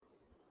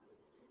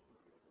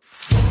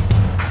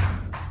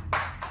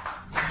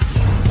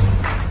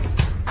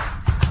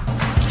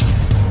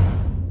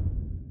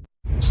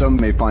Some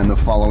may find the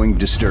following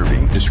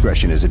disturbing.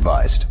 Discretion is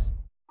advised.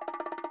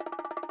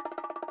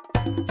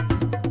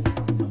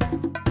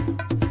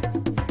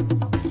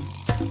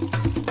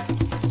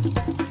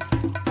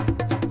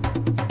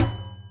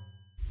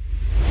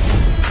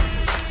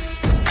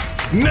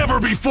 Never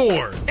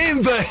before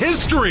in the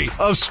history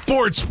of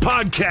sports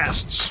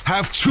podcasts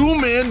have two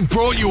men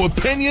brought you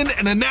opinion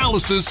and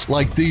analysis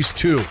like these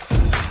two.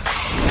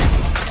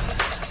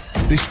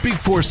 They speak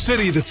for a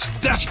city that's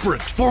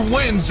desperate for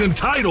wins and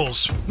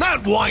titles,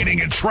 not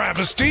whining and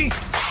travesty.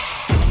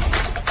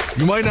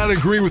 You might not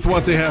agree with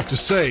what they have to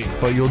say,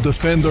 but you'll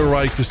defend their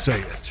right to say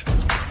it.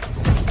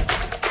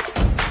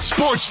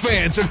 Sports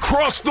fans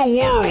across the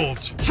world,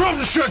 from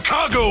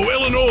Chicago,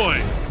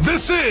 Illinois,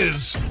 this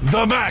is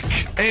the Mac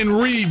and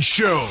Reed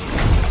Show.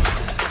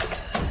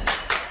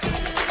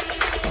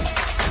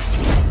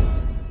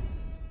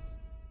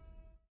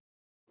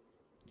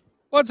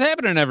 What's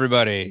happening,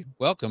 everybody?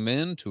 Welcome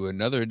in to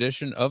another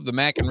edition of the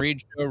Mac and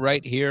Reed Show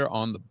right here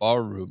on the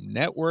Barroom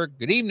Network.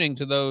 Good evening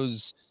to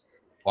those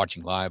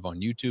watching live on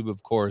YouTube,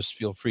 of course.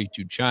 Feel free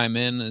to chime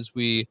in as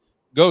we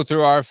go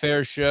through our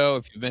fair show.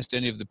 If you've missed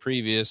any of the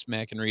previous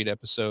Mac and Reed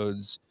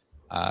episodes,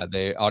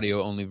 the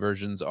audio-only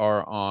versions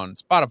are on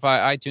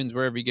Spotify, iTunes,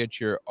 wherever you get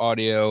your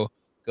audio.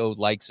 Go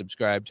like,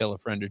 subscribe, tell a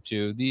friend or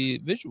two.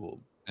 The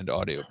visual and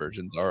audio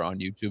versions are on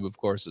YouTube, of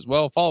course, as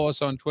well. Follow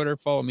us on Twitter.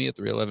 Follow me at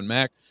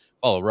 311Mac.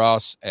 Follow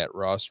Ross at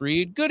Ross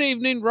Reed. Good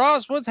evening,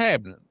 Ross. What's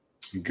happening?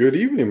 Good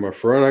evening, my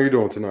friend. How you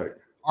doing tonight?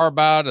 Our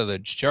bout of the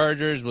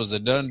Chargers was a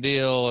done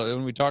deal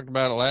when we talked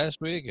about it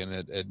last week, and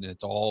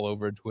it's all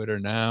over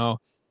Twitter now.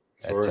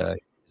 That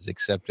is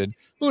accepted.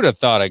 Who would have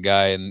thought a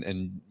guy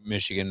in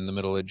Michigan in the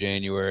middle of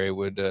January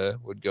would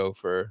go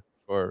for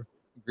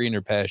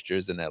greener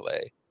pastures in LA?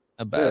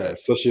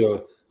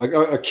 Especially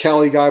a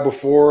Cali guy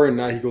before, and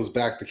now he goes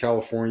back to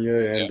California,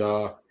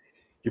 and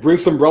he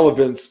brings some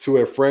relevance to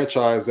a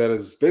franchise that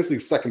is basically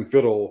second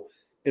fiddle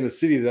in a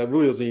city that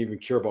really doesn't even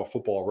care about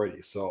football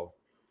already. So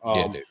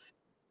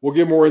we'll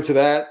get more into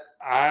that.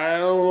 I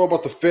don't know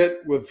about the fit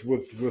with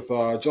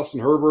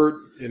Justin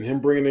Herbert and him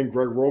bringing in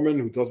Greg Roman,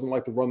 who doesn't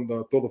like to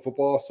throw the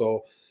football.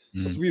 So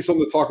this will be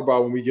something to talk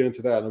about when we get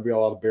into that. And there'll be a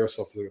lot of Bear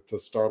stuff to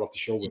start off the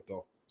show with,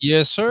 though.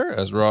 Yes, sir.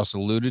 As Ross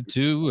alluded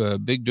to,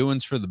 big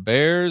doings for the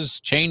Bears.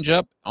 Change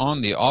up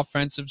on the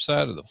offensive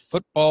side of the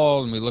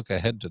football, and we look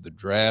ahead to the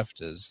draft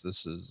as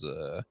this is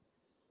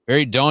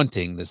very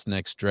daunting, this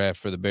next draft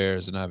for the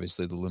Bears, and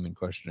obviously the looming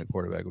question at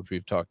quarterback, which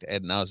we've talked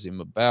ad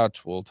nauseum about.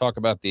 We'll talk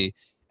about the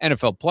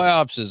NFL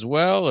playoffs as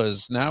well,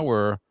 as now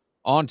we're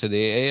on to the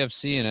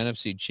AFC and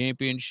NFC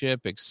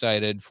championship.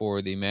 Excited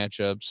for the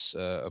matchups.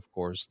 Of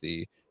course,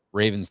 the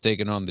Ravens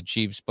taking on the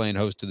Chiefs, playing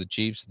host to the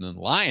Chiefs, and then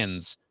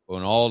Lions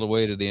going all the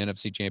way to the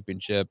NFC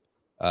championship,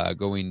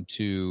 going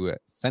to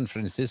San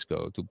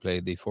Francisco to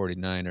play the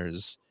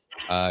 49ers.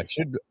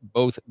 Should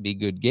both be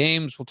good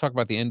games. We'll talk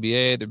about the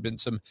NBA. There have been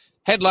some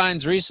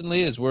headlines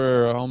recently as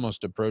we're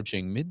almost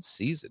approaching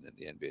mid-season in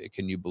the NBA.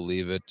 Can you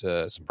believe it?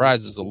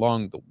 Surprises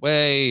along the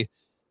way.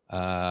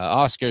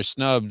 Oscar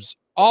snubs,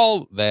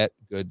 all that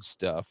good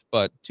stuff.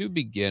 But to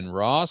begin,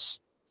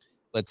 Ross,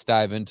 let's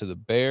dive into the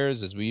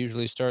Bears as we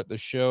usually start the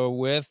show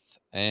with.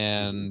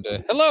 And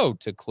hello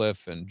to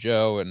Cliff and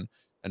Joe and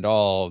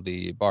all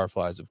the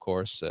barflies, of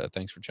course.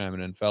 Thanks for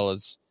chiming in,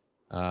 fellas.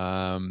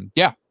 New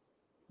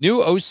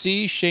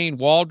OC Shane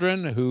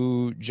Waldron,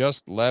 who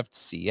just left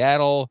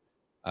Seattle,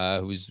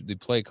 who's the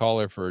play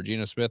caller for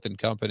Geno Smith and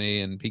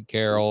company and Pete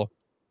Carroll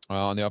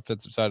on the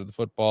offensive side of the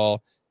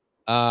football.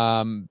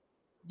 The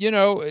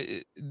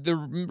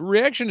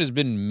reaction has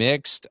been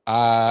mixed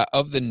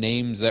of the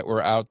names that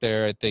were out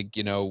there. I think,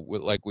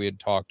 like we had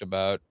talked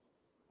about,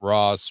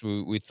 Ross,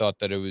 we thought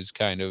that it was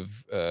kind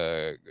of,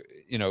 it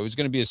was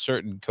going to be a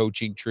certain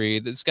coaching tree.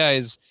 This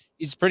guy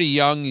he's pretty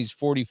young. He's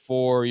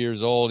 44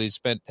 years old. He's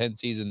spent 10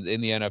 seasons in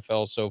the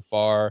NFL so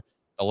far.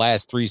 The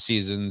last 3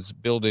 seasons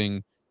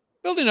building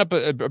up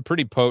a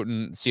pretty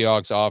potent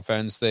Seahawks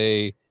offense.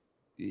 They,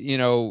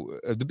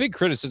 the big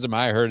criticism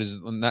I heard is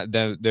them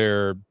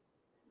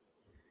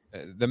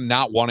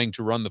not wanting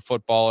to run the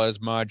football as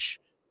much.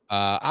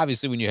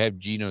 Obviously, when you have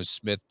Geno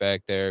Smith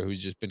back there,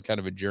 who's just been kind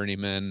of a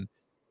journeyman,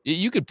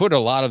 you could put a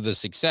lot of the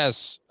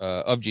success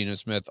of Geno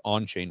Smith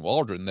on Shane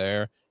Waldron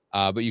there,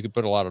 but you could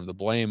put a lot of the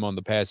blame on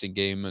the passing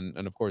game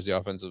and of course, the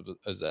offense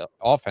as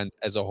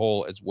a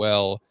whole as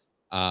well,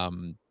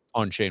 on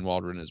Shane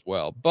Waldron as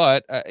well.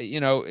 But,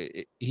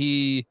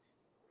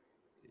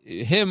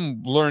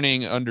 him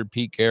learning under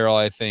Pete Carroll,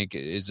 I think,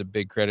 is a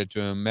big credit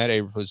to him. Matt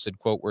Eberflus said,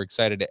 quote, "We're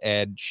excited to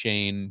add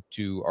Shane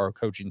to our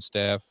coaching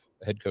staff."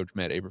 Head coach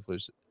Matt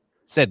Eberflus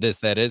said this,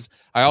 that is.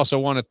 "I also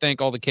want to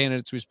thank all the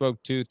candidates we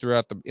spoke to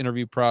throughout the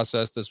interview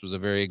process. This was a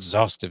very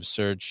exhaustive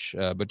search,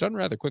 but done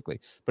rather quickly.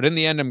 But in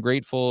the end, I'm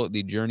grateful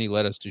the journey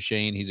led us to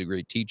Shane. He's a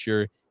great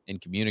teacher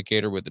and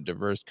communicator with a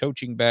diverse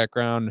coaching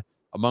background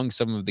among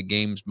some of the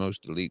game's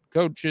most elite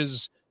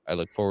coaches. I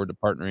look forward to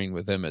partnering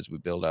with him as we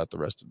build out the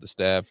rest of the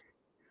staff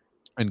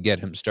and get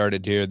him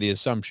started here." The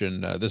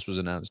assumption, this was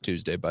announced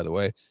Tuesday, by the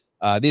way.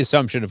 The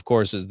assumption, of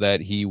course, is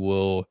that he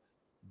will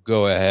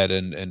go ahead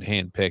and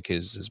handpick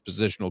his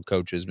positional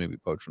coaches, maybe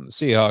poach from the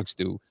Seahawks,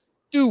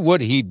 do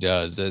what he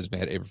does, as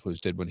Matt Eberflus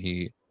did when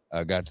he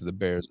got to the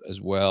Bears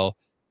as well.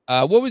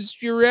 What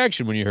was your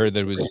reaction when you heard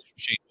that it was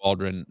Shane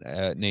Waldron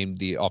named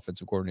the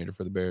offensive coordinator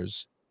for the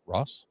Bears,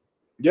 Ross?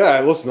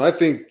 Yeah, listen, I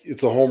think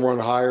it's a home run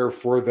hire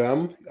for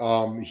them.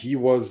 He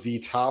was the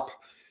top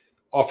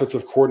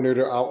offensive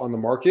coordinator out on the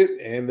market,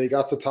 and they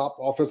got the top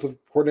offensive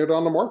coordinator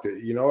on the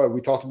market. You know, we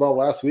talked about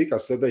last week. I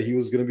said that he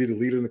was going to be the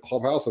leader in the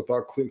clubhouse. I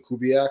thought Clint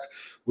Kubiak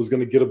was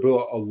going to get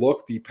a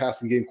look, the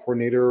passing game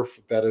coordinator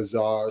that is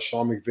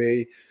Sean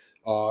McVay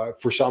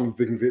for Sean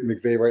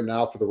McVay right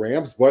now for the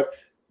Rams. But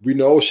we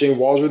know Shane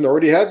Waldron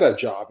already had that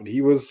job, and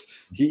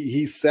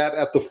he sat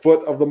at the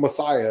foot of the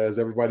Messiah, as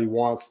everybody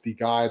wants, the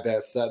guy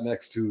that sat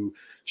next to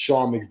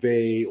Sean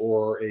McVay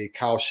or a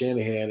Kyle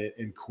Shanahan.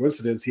 In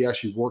coincidence, he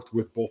actually worked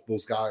with both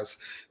those guys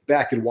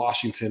back in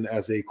Washington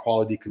as a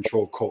quality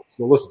control coach.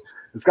 So listen,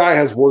 this guy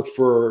has worked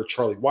for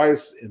Charlie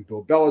Weiss and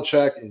Bill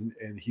Belichick,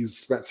 and he's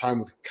spent time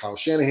with Kyle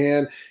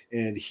Shanahan,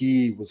 and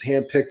he was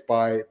handpicked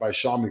by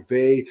Sean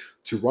McVay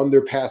to run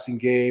their passing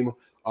game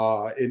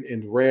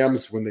in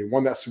Rams when they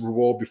won that Super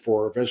Bowl,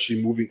 before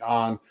eventually moving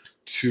on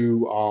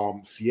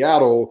to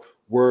Seattle,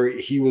 where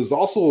he was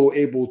also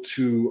able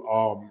to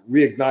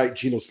reignite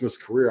Geno Smith's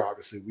career.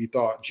 Obviously, we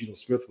thought Geno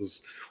Smith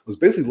was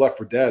basically left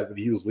for dead when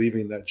he was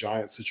leaving that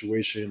Giants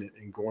situation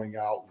and going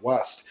out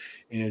west.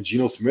 And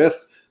Geno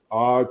Smith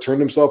turned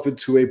himself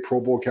into a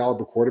Pro Bowl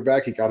caliber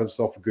quarterback. He got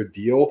himself a good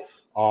deal.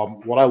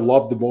 What I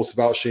love the most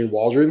about Shane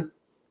Waldron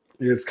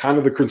is kind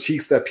of the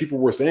critiques that people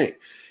were saying.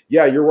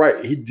 Yeah, you're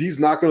right.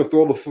 He's not going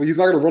to he's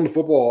not going to run the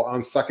football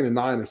on 2nd and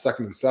 9 and 2nd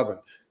and 7.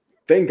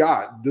 Thank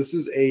God. This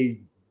is a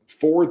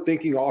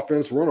forward-thinking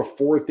offense. We're in a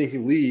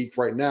forward-thinking league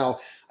right now.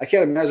 I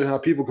can't imagine how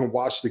people can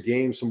watch the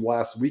games from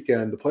last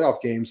weekend, the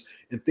playoff games,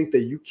 and think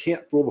that you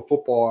can't throw the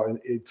football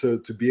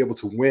to be able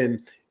to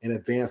win and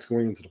advance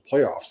going into the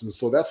playoffs. And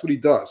so that's what he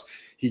does.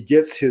 He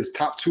gets his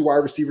top 2 wide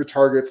receiver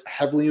targets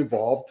heavily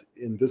involved.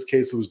 In this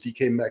case, it was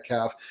DK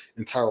Metcalf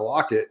and Tyler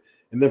Lockett.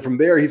 And then from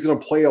there, he's going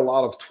to play a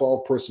lot of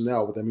 12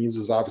 personnel. What that means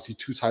is obviously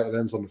 2 tight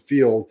ends on the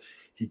field.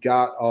 He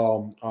got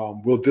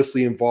Will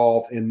Dissly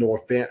involved and Noah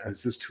Fant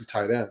as his 2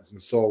 tight ends. And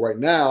so right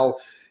now,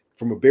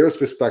 from a Bears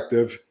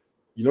perspective,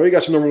 you know you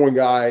got your number 1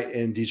 guy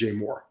in DJ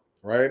Moore,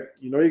 right?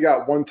 You know you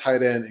got 1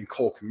 tight end in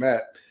Cole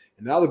Kmet.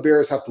 And now the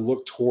Bears have to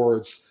look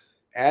towards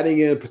adding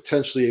in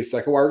potentially a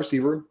second wide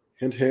receiver.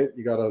 Hint, hint.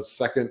 You got a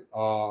second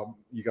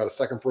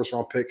first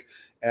round pick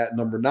at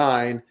number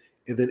 9.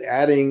 And then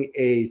adding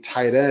a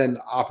tight end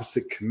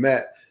opposite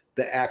Kmet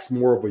that acts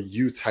more of a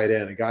U tight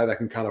end, a guy that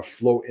can kind of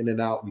float in and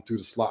out and through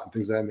the slot and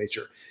things of that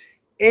nature.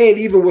 And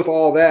even with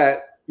all that,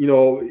 you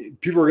know,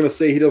 people are going to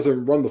say he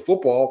doesn't run the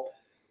football.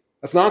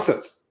 That's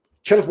nonsense.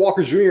 Kenneth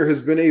Walker Jr.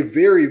 has been a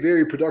very,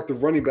 very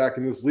productive running back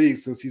in this league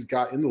since he's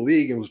got in the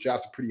league and was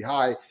drafted pretty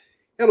high.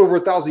 He had over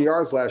 1,000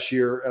 yards last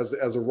year as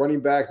a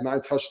running back,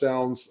 9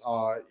 touchdowns,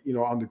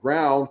 on the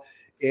ground.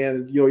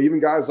 And, you know, even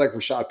guys like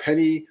Rashad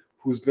Penny,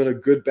 who's been a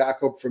good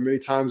backup for many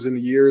times in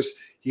the years.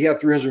 He had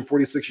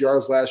 346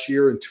 yards last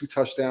year and 2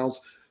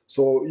 touchdowns.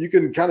 So you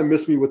can kind of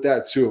miss me with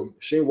that too.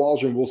 Shane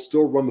Waldron will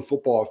still run the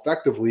football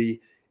effectively.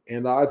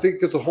 And I think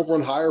it's a home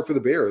run hire for the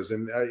Bears.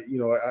 And,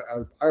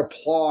 I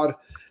applaud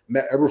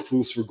Matt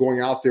Eberflus for going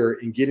out there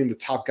and getting the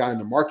top guy in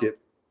the market,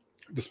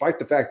 despite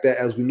the fact that,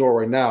 as we know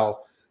right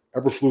now,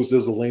 Eberflus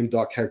is a lame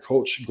duck head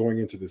coach going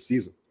into this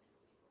season.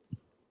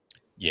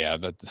 Yeah,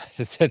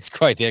 that's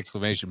quite the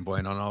exclamation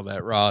point on all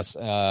that, Ross.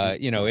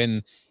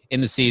 In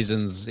the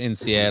seasons in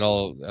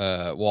Seattle,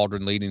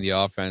 Waldron leading the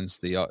offense,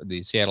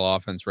 the Seattle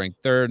offense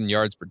ranked 3rd in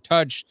yards per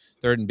touch,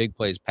 3rd in big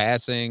plays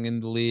passing in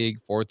the league,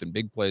 4th in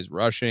big plays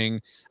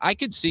rushing. I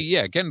could see,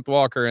 Kenneth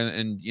Walker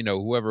and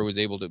whoever was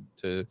able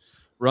to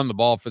run the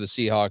ball for the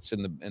Seahawks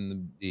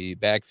in the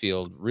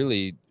backfield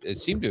really it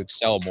seemed to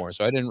excel more.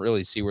 So I didn't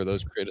really see where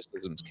those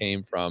criticisms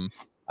came from.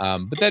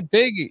 But that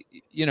big,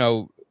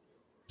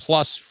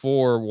 plus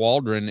for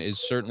Waldron is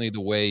certainly the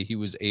way he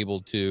was able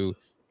to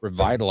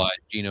revitalize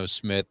Geno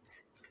Smith,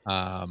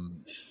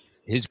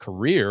 his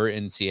career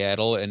in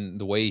Seattle,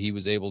 and the way he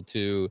was able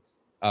to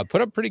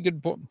put up pretty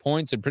good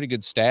points and pretty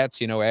good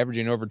stats,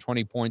 averaging over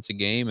 20 points a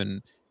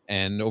game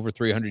and over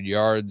 300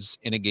 yards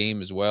in a game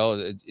as well.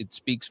 It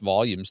speaks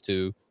volumes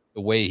to the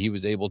way he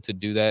was able to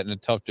do that in a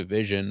tough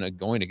division,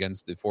 going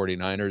against the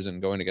 49ers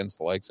and going against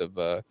the likes of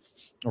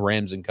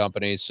Rams and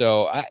company.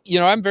 So,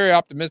 I'm very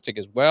optimistic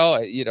as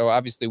well.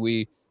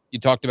 Obviously you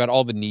talked about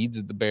all the needs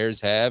that the Bears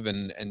have,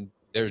 and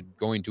they're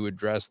going to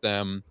address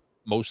them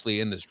mostly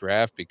in this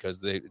draft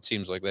because it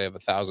seems like they have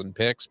 1,000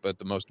 picks, but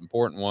the most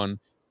important one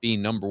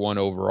being number 1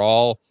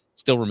 overall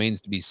still remains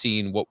to be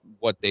seen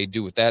what they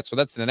do with that. So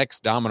that's the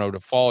next domino to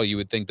fall. You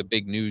would think the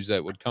big news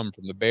that would come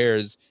from the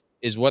Bears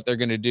is what they're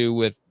going to do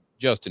with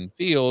Justin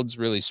Fields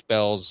really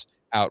spells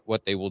out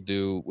what they will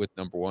do with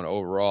number 1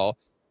 overall.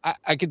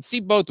 I could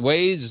see both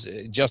ways.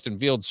 Justin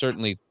Fields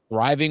certainly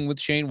thriving with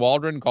Shane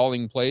Waldron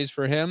calling plays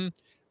for him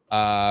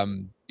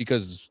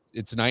because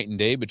it's night and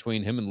day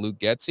between him and Luke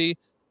Getsy.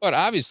 But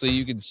obviously,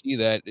 you can see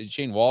that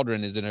Shane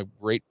Waldron is in a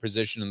great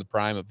position in the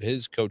prime of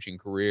his coaching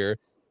career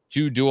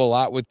to do a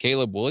lot with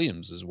Caleb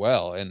Williams as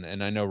well.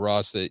 And I know,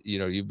 Ross, that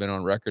you've been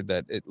on record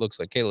that it looks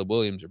like Caleb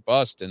Williams are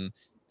bust, and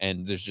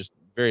there's just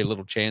very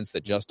little chance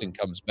that Justin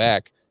comes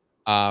back.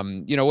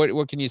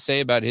 What can you say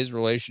about his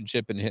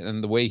relationship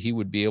and the way he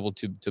would be able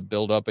to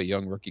build up a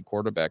young rookie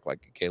quarterback like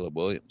Caleb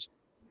Williams?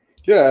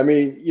 Yeah, I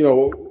mean,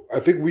 I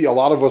think a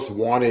lot of us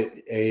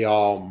wanted a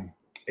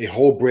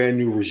whole brand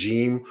new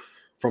regime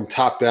from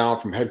top down,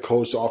 from head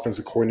coach to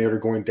offensive coordinator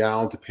going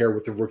down to pair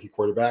with the rookie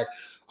quarterback.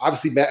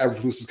 Obviously, Matt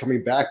Eberflus is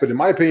coming back, but in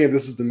my opinion,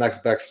 this is the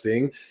next best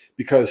thing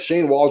because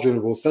Shane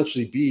Waldron will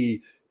essentially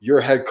be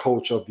your head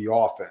coach of the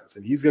offense.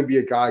 And he's going to be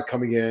a guy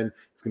coming in.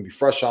 He's going to be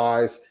fresh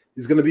eyes.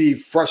 He's going to be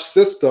fresh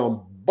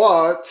system,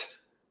 but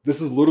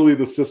this is literally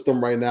the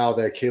system right now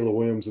that Caleb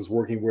Williams is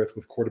working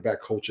with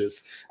quarterback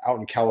coaches out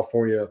in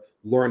California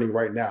learning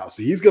right now.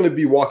 So he's going to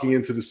be walking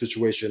into the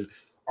situation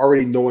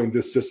already knowing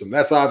this system.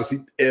 That's obviously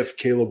if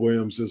Caleb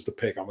Williams is the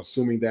pick. I'm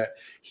assuming that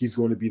he's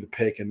going to be the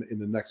pick in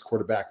the next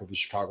quarterback of the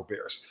Chicago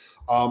Bears.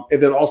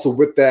 And then also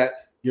with that,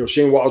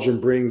 Shane Waldron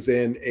brings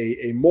in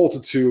a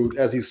multitude,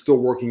 as he's still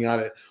working on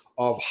it,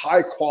 of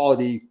high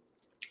quality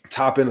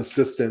top end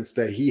assistants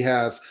that he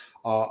has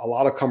a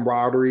lot of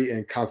camaraderie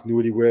and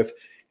continuity with.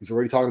 He's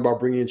already talking about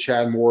bringing in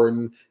Chad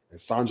Morton and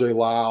Sanjay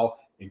Lau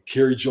and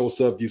Kerry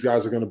Joseph. These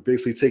guys are going to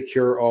basically take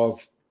care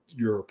of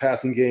your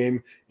passing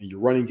game and your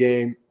running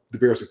game. The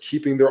Bears are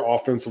keeping their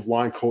offensive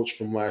line coach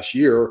from last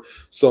year.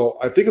 So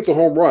I think it's a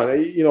home run.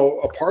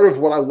 A part of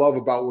what I love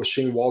about what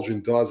Shane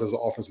Waldron does as an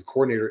offensive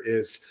coordinator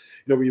is,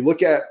 when you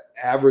look at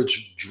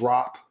average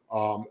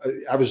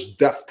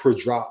depth per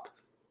drop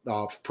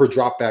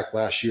back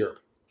last year,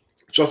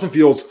 Justin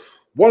Fields,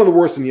 one of the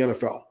worst in the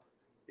NFL.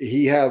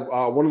 He had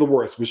one of the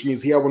worst, which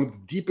means he had one of the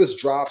deepest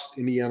drops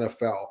in the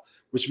NFL,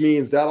 which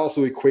means that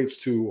also equates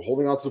to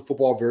holding onto the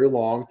football very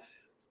long,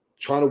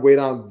 trying to wait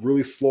on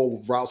really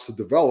slow routes to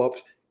develop,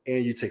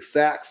 and you take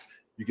sacks,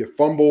 you get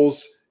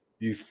fumbles,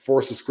 you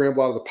force a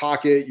scramble out of the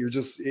pocket.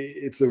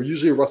 It's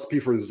usually a recipe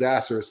for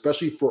disaster,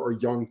 especially for a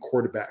young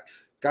quarterback.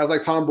 Guys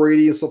like Tom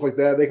Brady and stuff like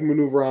that, they can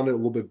maneuver around it a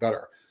little bit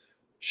better.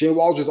 Shane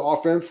Waldron's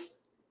offense,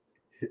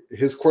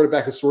 his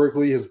quarterback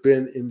historically has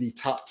been in the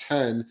top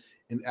 10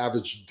 in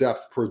average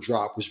depth per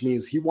drop, which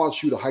means he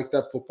wants you to hike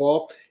that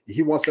football.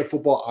 He wants that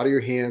football out of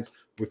your hands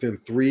within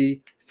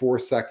 3-4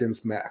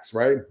 seconds max,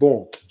 right?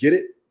 Boom, get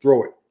it,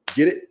 throw it,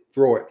 get it,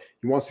 throw it.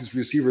 He wants these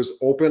receivers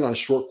open on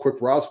short, quick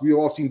routes. We've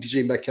all seen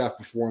DJ Metcalf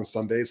before on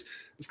Sundays.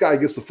 This guy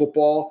gets the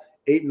football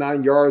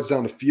 8-9 yards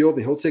down the field,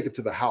 and he'll take it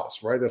to the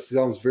house, right? That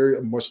sounds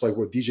very much like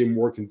what DJ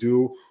Moore can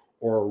do,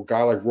 or a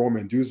guy like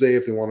Roman Duze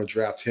if they want to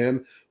draft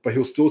him. But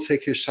he'll still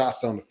take his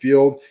shots down the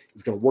field.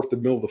 He's going to work the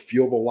middle of the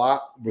field a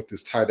lot with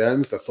his tight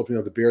ends. That's something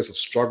that the Bears have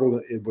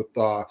struggled with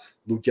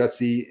Luke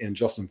Getsy and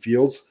Justin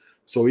Fields.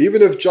 So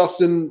even if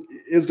Justin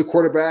is the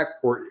quarterback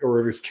or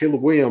if it's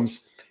Caleb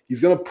Williams,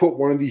 he's going to put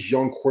one of these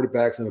young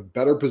quarterbacks in a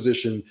better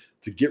position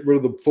to get rid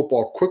of the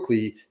football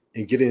quickly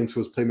and get it into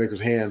his playmaker's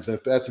hands. And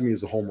that to me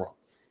is a home run.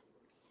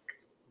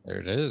 There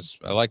it is.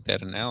 I like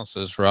that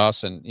analysis,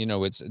 Ross. And,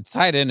 it's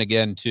tied in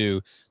again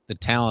to the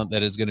talent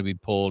that is going to be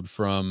pulled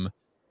from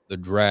the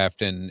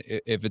draft. And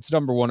if it's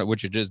number one,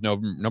 which it is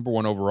number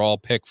one overall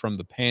pick from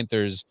the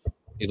Panthers,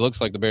 it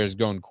looks like the Bears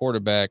going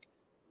quarterback.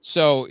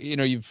 So,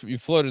 you've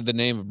floated the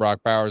name of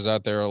Brock Bowers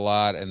out there a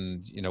lot,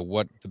 and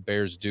what the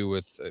Bears do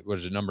with what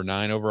is it, number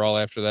 9 overall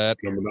after that?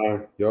 Number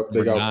 9. Yep.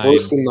 They got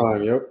 1st and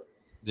 9. Yep.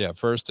 Yeah,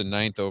 1st and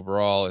 9th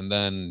overall. And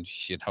then,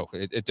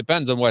 it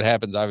depends on what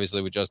happens,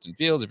 obviously, with Justin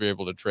Fields. If you're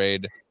able to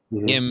trade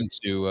him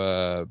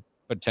to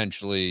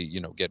potentially,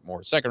 get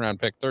more 2nd-round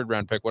pick,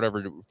 3rd-round pick,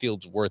 whatever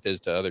Fields' worth is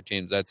to other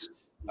teams, that's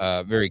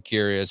very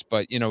curious.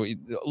 But,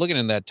 looking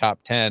in that top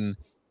 10,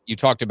 you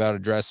talked about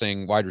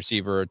addressing wide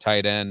receiver or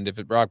tight end.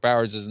 If Brock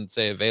Bowers isn't,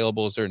 say,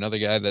 available, is there another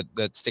guy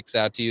that sticks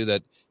out to you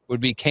that would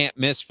be can't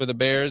miss for the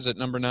Bears at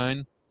number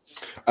 9?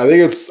 I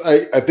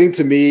think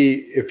to me,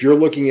 if you're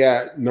looking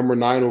at number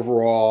 9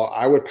 overall,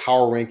 I would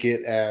power rank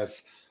it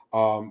as,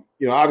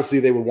 obviously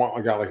they would want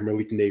a guy like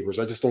Malik Neighbors.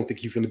 I just don't think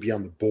he's going to be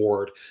on the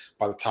board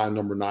by the time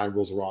number 9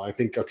 rolls around. I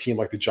think a team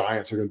like the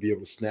Giants are going to be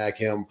able to snag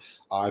him.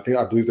 I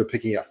believe they're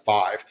picking at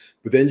 5.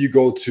 But then you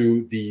go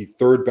to the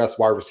 3rd best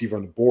wide receiver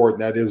on the board,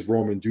 and that is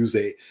Roman Duze.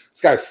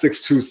 This guy's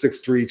 6'2",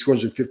 6'3",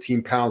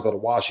 215 pounds out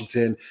of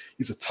Washington.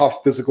 He's a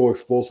tough, physical,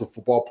 explosive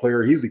football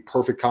player. He's the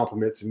perfect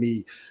complement to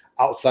me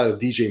outside of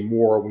DJ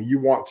Moore when you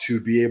want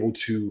to be able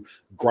to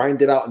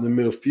grind it out in the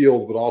middle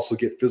field, but also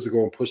get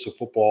physical and push the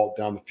football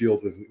down the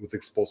field with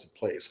explosive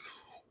plays.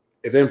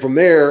 And then from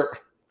there,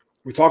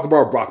 we talk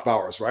about Brock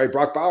Bowers, right?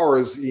 Brock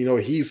Bowers,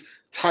 he's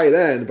tight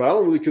end, but I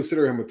don't really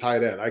consider him a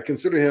tight end. I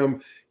consider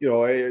him,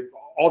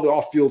 all the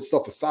off-field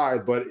stuff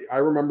aside, but I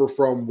remember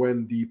from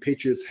when the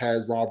Patriots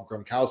had Rob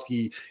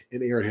Gronkowski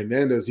and Aaron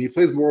Hernandez, he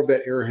plays more of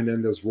that Aaron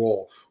Hernandez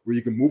role where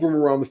you can move him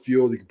around the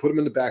field, you can put him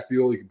in the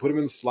backfield, you can put him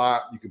in the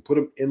slot, you can put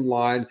him in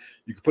line,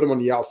 you can put him on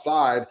the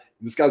outside, and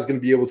this guy's going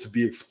to be able to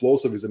be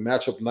explosive. He's a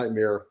matchup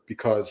nightmare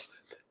because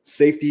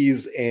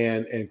safeties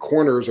and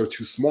corners are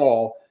too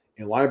small,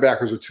 and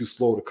linebackers are too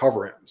slow to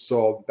cover him.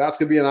 So that's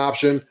going to be an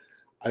option.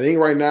 I think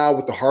right now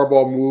with the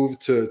Harbaugh move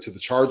to the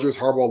Chargers,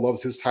 Harbaugh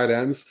loves his tight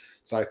ends.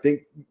 So I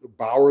think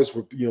Bowers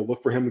would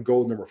look for him to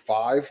go number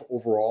 5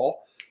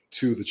 overall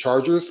to the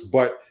Chargers.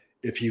 But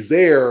if he's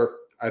there,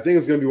 I think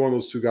it's going to be one of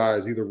those two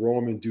guys, either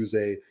Roman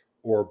Duze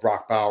or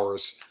Brock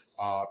Bowers,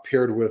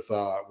 paired with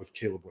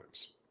Caleb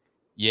Williams.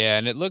 Yeah,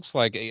 and it looks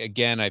like,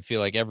 again, I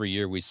feel like every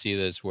year we see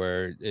this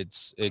where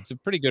it's a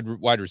pretty good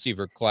wide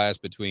receiver class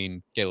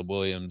between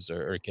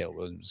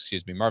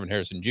Marvin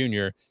Harrison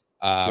Jr.,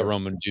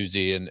 Roman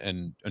Duze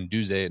and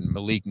Duze and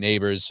Malik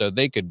Neighbors. So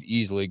they could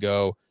easily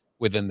go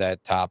within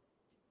that top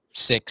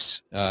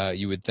 6,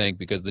 you would think,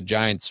 because the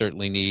Giants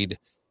certainly need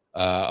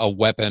a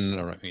weapon,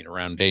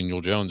 around Daniel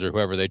Jones or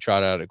whoever they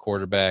trot out at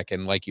quarterback.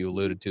 And like you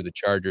alluded to, the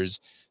Chargers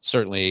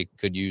certainly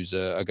could use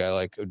a guy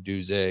like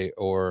Duze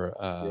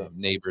or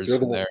Neighbors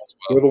in there as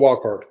well. They're the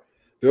wild card.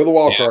 They're the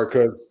wild card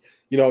because,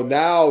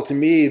 now to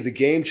me, the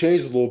game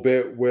changes a little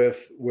bit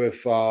with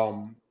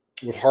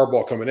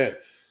Harbaugh coming in.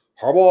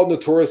 Harbaugh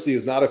notoriously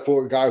is not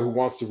a guy who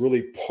wants to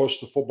really push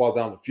the football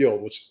down the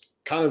field, which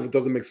kind of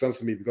doesn't make sense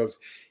to me because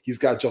he's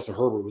got Justin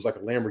Herbert, who's like a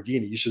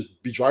Lamborghini. You should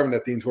be driving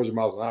that thing 200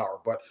 miles an hour.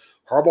 But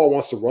Harbaugh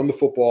wants to run the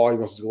football. He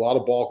wants to do a lot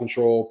of ball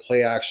control,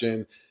 play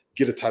action,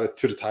 get it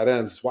to the tight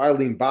ends. That's why I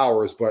lean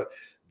Bowers, but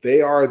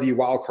they are the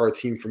wild card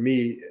team for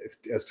me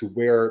as to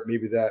where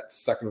maybe that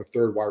second or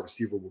third wide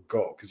receiver will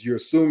go. Because you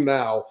assume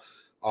now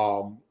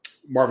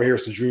Marvin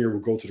Harrison Jr. will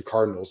go to the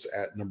Cardinals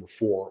at number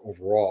 4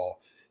 overall.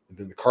 And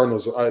then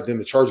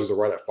the Chargers are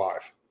right at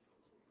 5.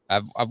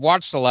 I've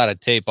watched a lot of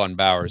tape on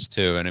Bowers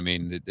too, and I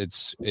mean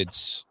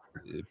it's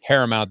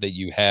paramount that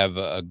you have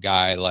a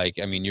guy like,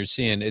 you're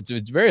seeing it's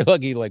very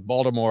lucky like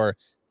Baltimore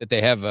that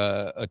they have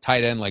a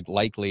tight end like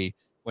Likely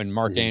when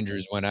Mark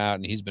Andrews went out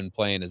and he's been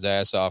playing his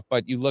ass off.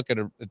 But you look at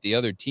the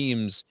other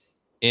teams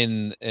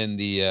in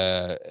the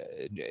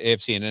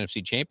AFC and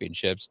NFC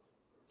championships,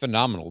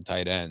 phenomenal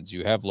tight ends.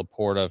 You have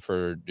Laporta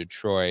for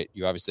Detroit.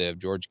 You obviously have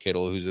George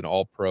Kittle, who's an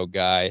all-pro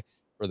guy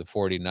for the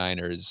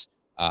 49ers.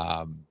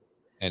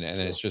 And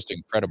it's just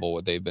incredible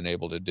what they've been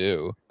able to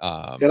do.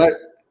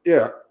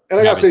 And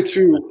I gotta say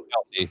too,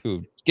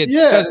 who doesn't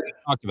get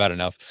talked about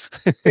enough.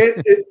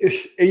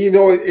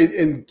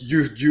 and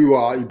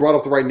you brought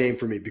up the right name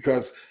for me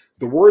because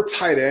the word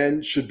tight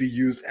end should be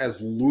used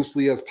as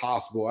loosely as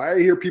possible. I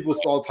hear people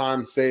all the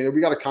time saying, and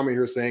we got a comment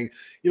here saying,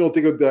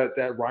 think of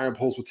that Ryan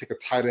Post would take a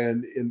tight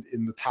end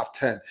in the top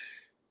 10.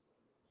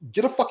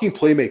 Get a fucking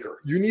playmaker.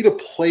 You need a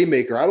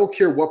playmaker. I don't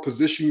care what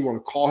position you want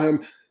to call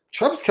him.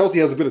 Travis Kelce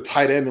hasn't been a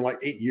tight end in like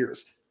 8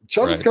 years.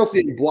 Travis Kelce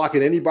ain't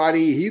blocking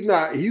anybody. He's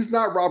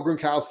not Rob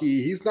Gronkowski.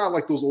 He's not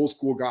like those old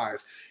school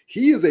guys.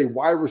 He is a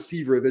wide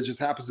receiver that just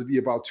happens to be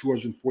about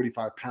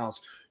 245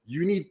 pounds.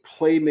 You need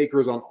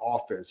playmakers on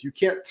offense. You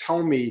can't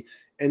tell me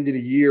end of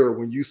the year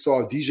when you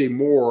saw DJ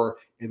Moore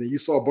and then you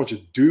saw a bunch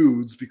of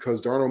dudes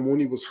because Darnell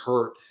Mooney was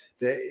hurt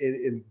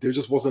and there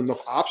just wasn't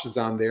enough options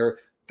on there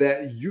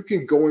that you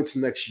can go into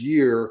next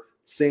year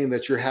saying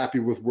that you're happy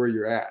with where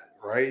you're at.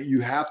 Right? You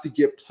have to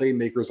get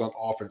playmakers on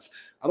offense.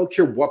 I don't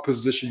care what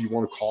position you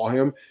want to call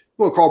him. You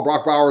want to call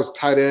Brock Bowers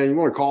tight end. You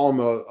want to call him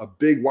a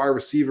big wide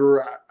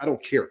receiver. I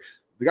don't care.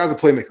 The guy's a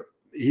playmaker.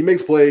 He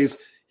makes plays.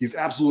 He's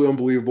absolutely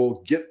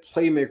unbelievable. Get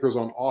playmakers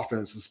on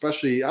offense,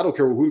 especially, I don't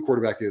care who the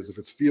quarterback is, if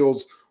it's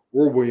Fields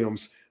or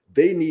Williams,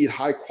 they need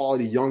high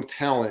quality young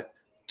talent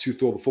to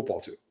throw the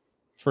football to.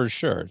 For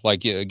sure.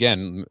 Like,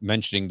 again,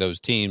 mentioning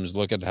those teams,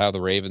 look at how the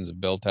Ravens have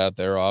built out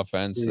their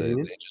offense. They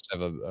just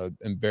have a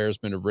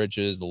embarrassment of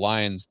riches. The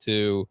Lions,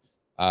 too.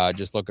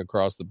 Just look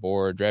across the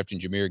board. Drafting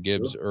Jahmyr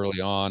Gibbs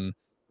early on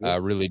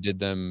really did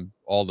them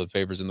all the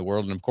favors in the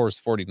world. And, of course,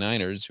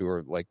 49ers, who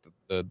are like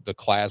the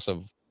class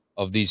of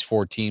these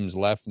 4 teams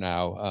left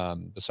now,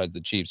 besides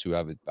the Chiefs, who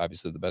have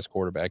obviously the best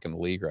quarterback in the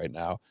league right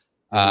now.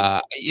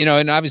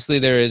 And obviously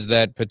there is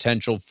that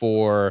potential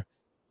for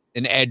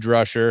an edge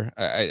rusher.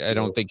 I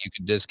don't think you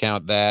could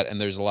discount that.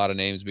 And there's a lot of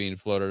names being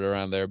floated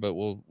around there, but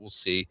we'll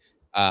see.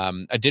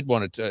 I did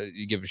want to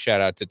give a shout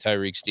out to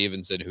Tyreek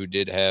Stevenson, who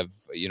did have,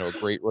 a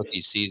great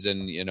rookie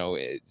season,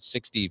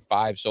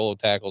 65 solo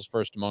tackles,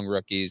 first among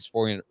rookies,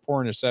 4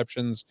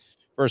 interceptions,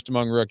 first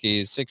among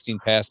rookies, 16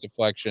 pass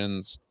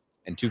deflections,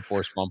 and 2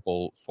 forced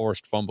fumbles,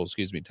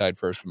 tied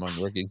first among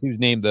rookies. He was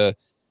named the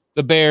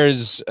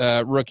Bears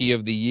rookie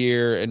of the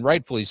year, and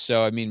rightfully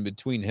so. I mean,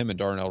 between him and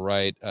Darnell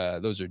Wright,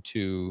 those are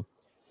 2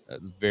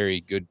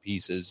 very good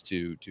pieces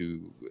to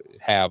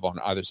have on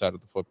either side of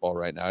the football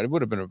right now. It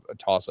would have been a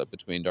toss-up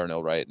between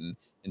Darnell Wright and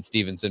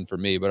Stevenson for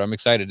me, but I'm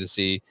excited to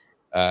see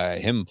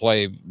him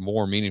play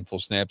more meaningful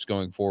snaps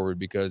going forward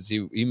because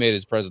he made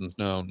his presence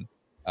known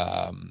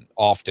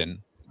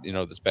often,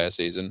 this past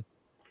season.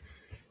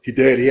 He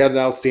did. He had an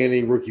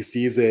outstanding rookie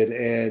season,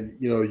 and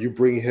you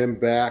bring him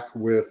back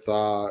with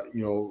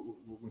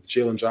with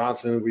Jalen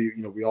Johnson.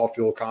 We all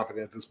feel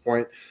confident at this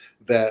point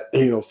that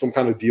some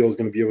kind of deal is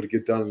going to be able to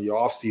get done in the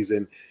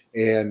offseason.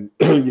 And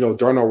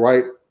Darnell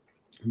Wright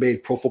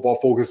made Pro Football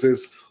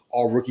Focus's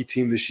all rookie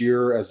team this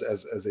year as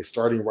a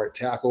starting right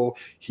tackle.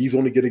 He's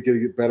only going to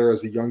get better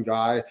as a young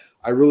guy.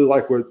 I really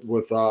like what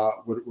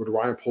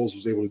Ryan Poles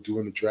was able to do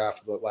in the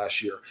draft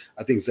last year.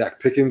 I think Zach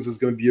Pickens is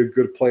going to be a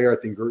good player.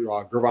 I think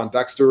Gervon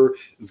Dexter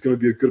is going to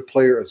be a good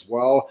player as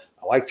well.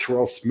 I like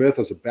Terrell Smith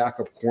as a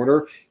backup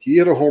corner. He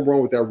hit a home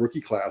run with that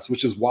rookie class,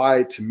 which is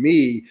why, to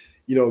me,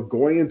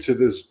 going into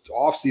this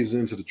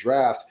offseason, into the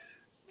draft,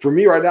 for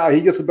me right now,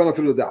 he gets the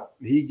benefit of the doubt.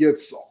 He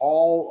gets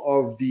all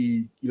of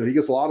the, he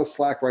gets a lot of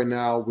slack right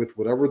now with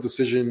whatever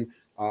decision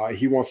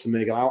he wants to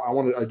make. And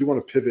I do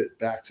want to pivot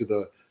back to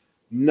the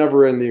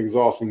never-ending,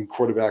 exhausting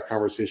quarterback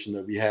conversation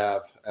that we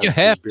have as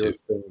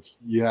Bears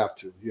fans. You have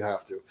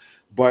to.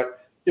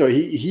 But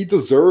he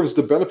deserves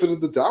the benefit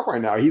of the doubt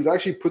right now. He's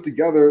actually put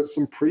together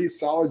some pretty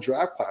solid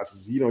draft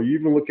classes. You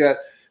even look at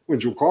when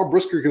Jaquan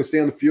Brisker can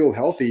stay on the field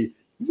healthy,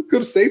 he's a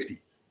good safety.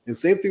 And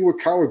same thing with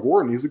Kyler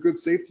Gordon. He's a good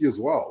safety as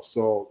well.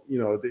 So,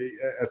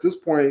 at this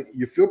point,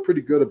 you feel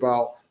pretty good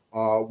about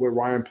what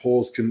Ryan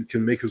Poles can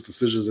make his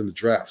decisions in the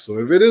draft. So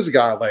if it is a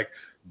guy like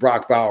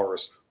Brock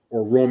Bowers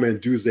or Roman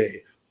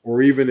Duze,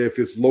 or even if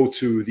it's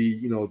Lotu,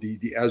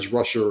 the edge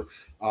rusher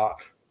out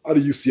of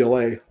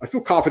UCLA, I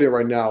feel confident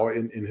right now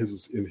in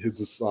his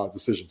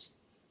decisions.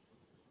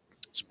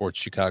 Sports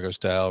Chicago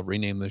style.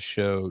 Rename this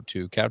show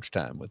to Couch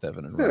Time with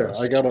Evan and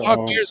Ross. I got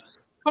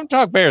Come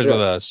talk Bears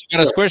with us. You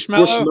got a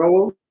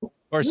Squishmallow? Of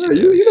course you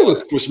do. You know what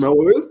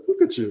Squishmallow is.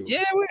 Look at you.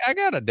 Yeah, I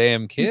got a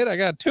damn kid. I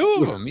got two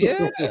of them.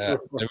 Yeah.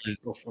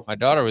 My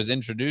daughter was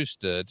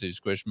introduced to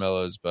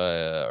Squishmallows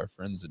by our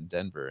friends in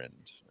Denver, and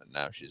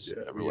now she's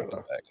never looking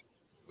back.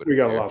 We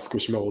got a lot of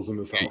Squishmallows in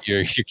this house.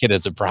 Your kid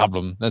has a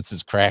problem. That's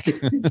his crack.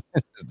 The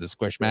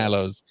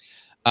Squishmallows.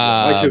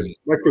 My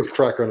kid's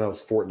crack right now is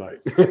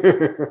Fortnite.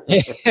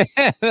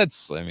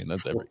 that's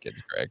every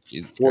kid's crack.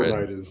 Jesus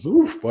Fortnite Christ.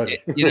 is buddy.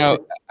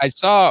 I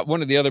saw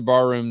one of the other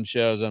barroom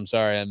shows. I'm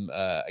sorry,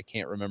 I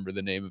can't remember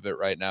the name of it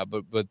right now,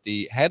 but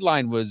the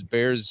headline was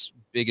Bears'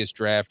 biggest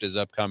draft is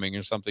upcoming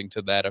or something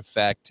to that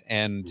effect.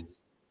 And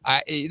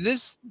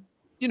this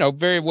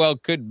very well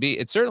could be.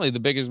 It's certainly the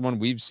biggest one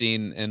we've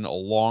seen in a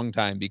long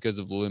time because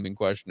of the looming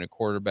question at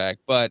quarterback,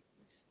 but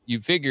you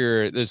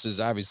figure this is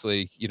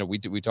obviously,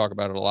 we talk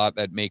about it a lot,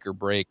 that make or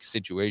break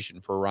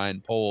situation for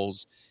Ryan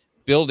Poles,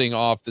 building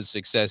off the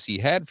success he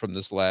had from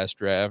this last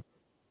draft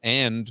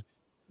and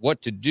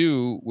what to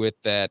do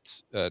with that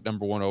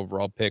number one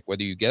overall pick,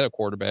 whether you get a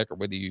quarterback or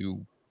whether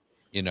you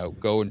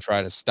go and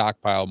try to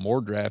stockpile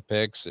more draft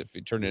picks. If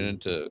you turn it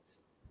into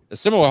a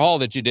similar haul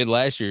that you did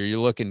last year, you're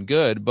looking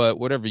good, but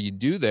whatever you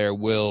do there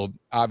will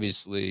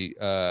obviously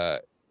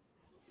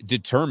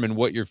determine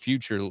what your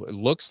future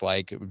looks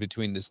like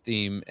between this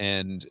team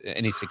and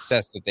any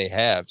success that they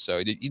have.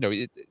 So,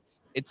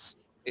 it's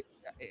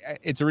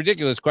a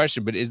ridiculous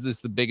question, but is this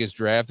the biggest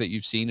draft that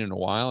you've seen in a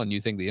while? And you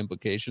think the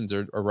implications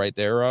are right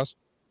there, Ross?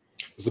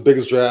 It's the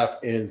biggest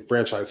draft in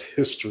franchise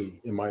history,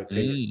 in my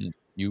opinion,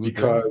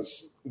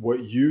 because what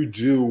you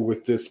do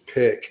with this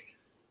pick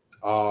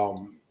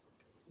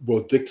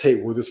will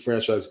dictate where this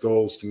franchise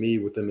goes to me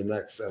within the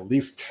next at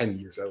least 10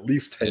 years.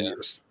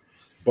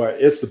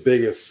 But it's the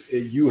biggest.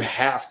 You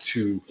have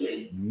to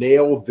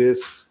nail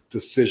this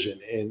decision.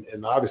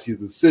 And obviously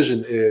the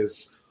decision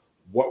is,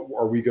 what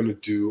are we going to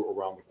do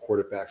around the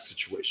quarterback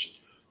situation?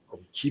 Are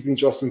we keeping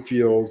Justin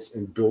Fields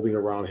and building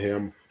around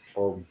him?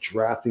 Or are we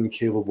drafting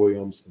Caleb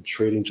Williams and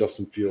trading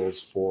Justin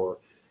Fields for,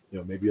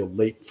 maybe a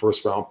late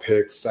first round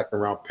pick,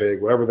 second round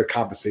pick, whatever the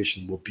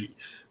compensation will be?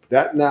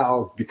 That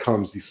now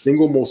becomes the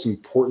single most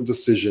important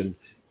decision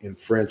in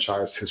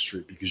franchise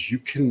history, because you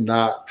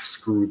cannot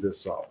screw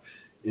this up.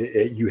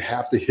 You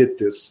have to hit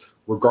this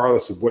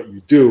regardless of what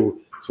you do.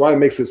 That's why it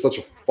makes it such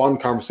a fun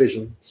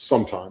conversation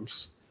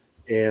sometimes,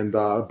 and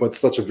but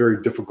such a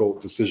very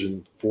difficult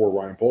decision for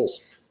Ryan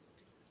Poles.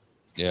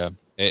 Yeah,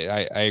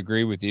 I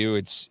agree with you.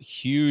 It's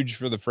huge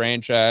for the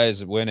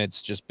franchise when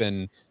it's just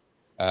been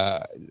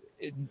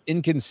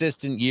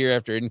inconsistent year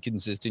after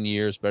inconsistent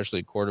year,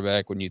 especially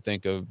quarterback, when you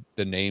think of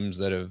the names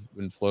that have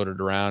been floated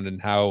around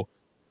and how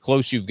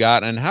close you've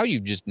gotten and how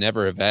you just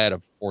never have had a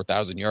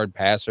 4,000-yard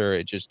passer.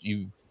 It just,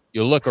 you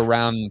look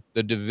around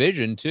the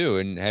division too,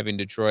 and having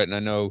Detroit, and I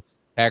know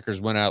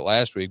Packers went out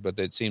last week, but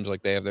it seems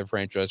like they have their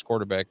franchise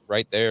quarterback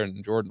right there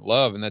in Jordan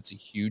Love, and that's a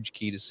huge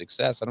key to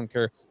success. I don't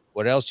care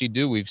what else you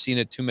do. We've seen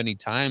it too many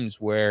times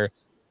where,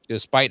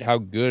 despite how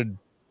good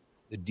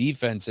the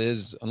defense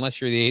is, unless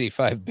you're the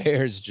 85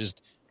 Bears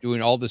just doing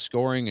all the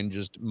scoring and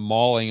just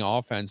mauling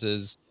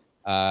offenses,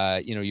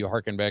 you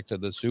harken back to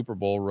the Super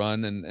Bowl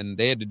run, and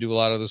they had to do a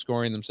lot of the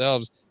scoring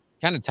themselves.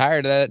 Kind of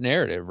tired of that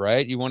narrative,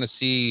 right? You want to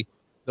see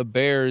the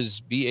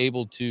Bears be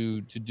able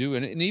to do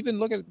it, and even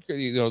look at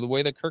the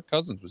way that Kirk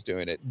Cousins was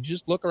doing it.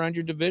 Just look around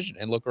your division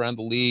and look around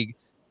the league,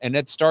 and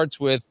that starts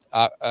with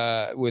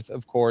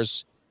of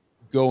course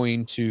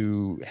going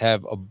to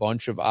have a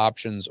bunch of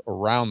options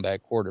around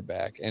that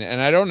quarterback.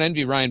 And I don't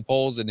envy Ryan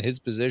Poles in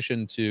his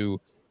position to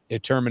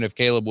determine if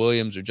Caleb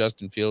Williams or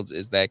Justin Fields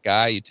is that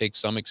guy. You take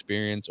some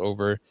experience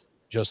over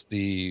just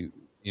the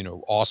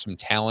awesome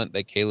talent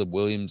that Caleb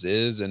Williams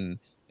is, and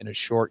in a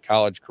short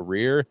college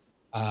career.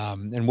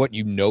 and what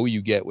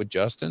you get with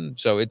Justin.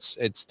 So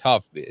it's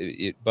tough.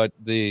 But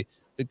the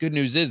good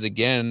news is,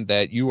 again,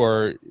 that you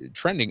are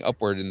trending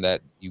upward in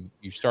that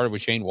you started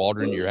with Shane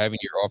Waldron. You're having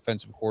your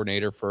offensive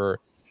coordinator for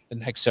the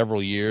next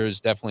several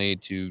years, definitely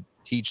to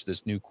teach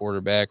this new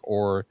quarterback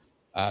or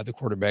the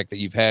quarterback that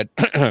you've had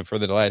for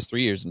the last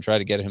 3 years and try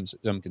to get him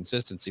some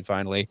consistency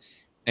finally.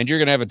 And you're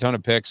going to have a ton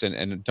of picks and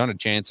a ton of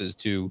chances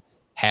to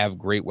have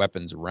great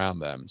weapons around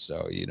them.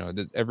 So,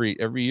 every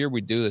year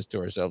we do this to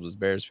ourselves as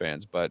Bears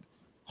fans, but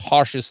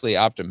cautiously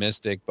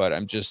optimistic. But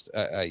I'm just,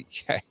 I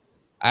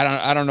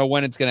don't know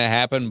when it's going to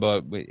happen,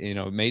 but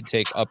it may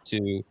take up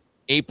to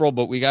April,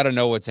 but we got to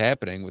know what's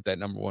happening with that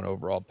number 1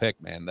 overall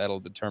pick, man. That'll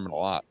determine a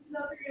lot.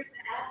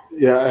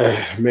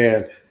 Yeah,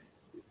 man.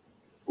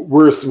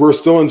 We're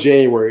still in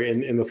January,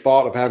 and the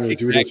thought of having to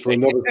do this for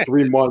another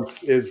 3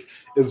 months is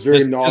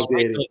very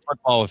nauseating. Just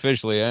football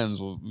officially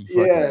ends.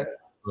 Yeah,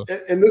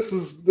 and this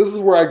is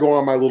where I go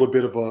on my little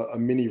bit of a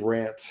mini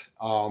rant,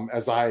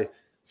 as I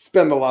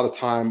spend a lot of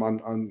time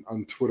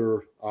on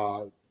Twitter,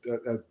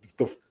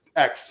 the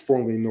X,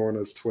 formerly known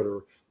as Twitter,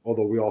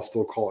 although we all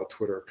still call it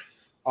Twitter.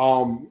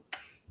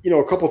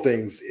 A couple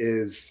things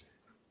is,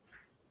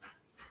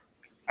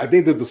 I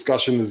think the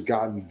discussion has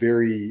gotten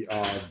very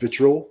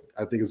vitriol.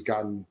 I think it's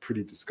gotten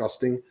pretty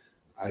disgusting.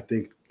 I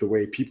think the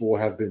way people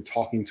have been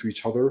talking to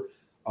each other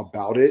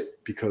about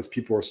it, because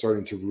people are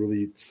starting to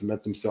really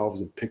cement themselves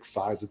and pick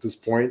sides at this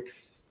point.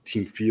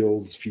 Team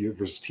Fields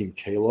versus Team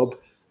Caleb.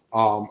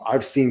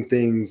 I've seen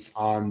things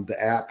on the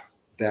app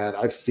that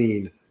I've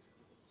seen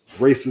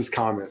racist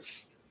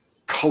comments,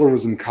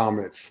 colorism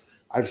comments.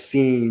 I've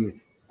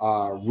seen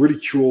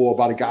ridicule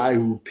about a guy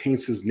who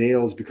paints his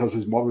nails because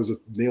his mother's a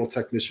nail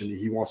technician and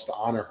he wants to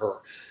honor her.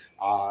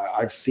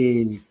 I've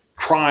seen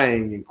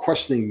crying and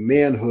questioning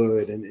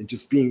manhood and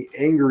just being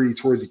angry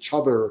towards each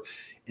other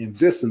and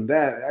this and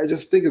that. I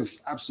just think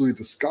it's absolutely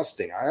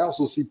disgusting. I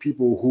also see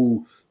people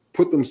who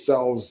put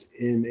themselves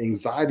in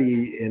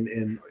anxiety and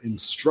in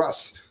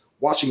stress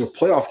watching a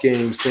playoff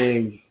game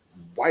saying,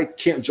 why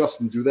can't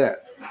Justin do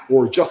that?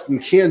 Or Justin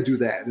can do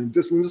that. And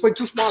this, and it's like,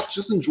 just watch,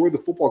 just enjoy the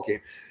football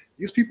game.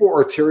 These people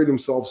are tearing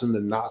themselves into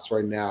knots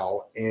right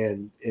now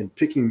and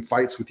picking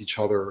fights with each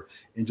other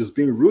and just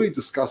being really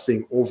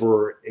disgusting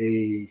over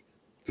a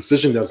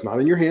decision that's not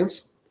in your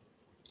hands.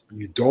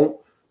 You don't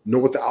know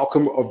what the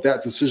outcome of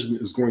that decision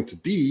is going to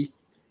be.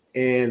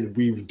 And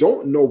we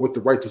don't know what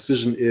the right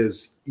decision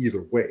is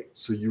either way.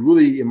 So you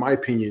really, in my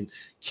opinion,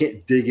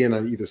 can't dig in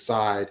on either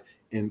side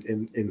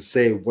and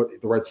say what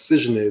the right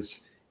decision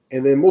is.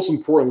 And then most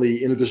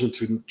importantly, in addition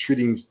to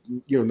treating,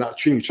 not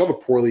treating each other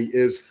poorly,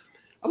 is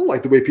I don't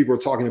like the way people are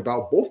talking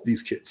about both of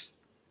these kids,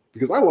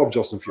 because I love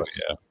Justin Fields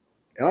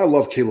and I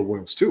love Caleb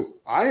Williams too.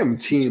 I am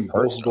team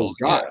both of those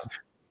guys.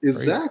 Yeah.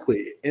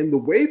 Exactly. And the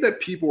way that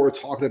people are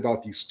talking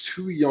about these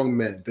two young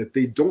men that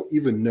they don't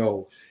even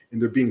know,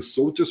 and they're being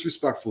so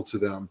disrespectful to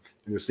them,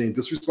 and they're saying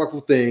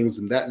disrespectful things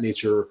and that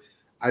nature,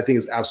 I think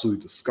is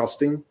absolutely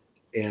disgusting.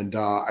 And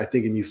I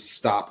think it needs to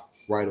stop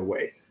right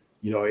away.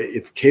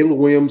 If Caleb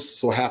Williams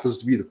so happens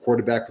to be the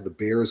quarterback of the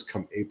Bears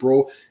come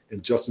April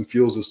and Justin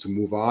Fields is to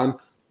move on,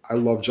 I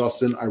love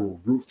Justin. I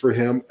will root for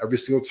him every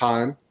single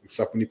time,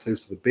 except when he plays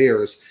for the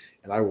Bears,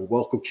 and I will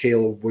welcome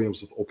Caleb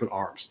Williams with open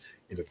arms.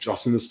 And if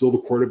Justin is still the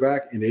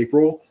quarterback in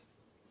April,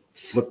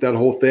 flip that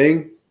whole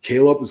thing.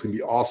 Caleb is going to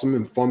be awesome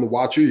and fun to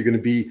watch you. You're going to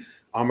be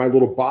on my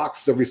little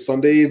box every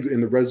Sunday in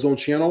the Red Zone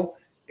channel,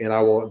 and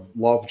I will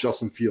love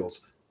Justin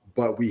Fields.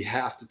 But we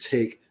have to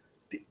take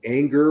the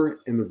anger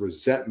and the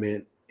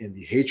resentment and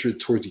the hatred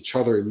towards each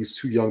other and these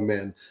two young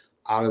men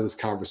out of this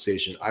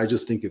conversation. I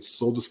just think it's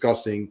so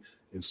disgusting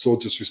and so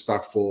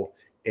disrespectful.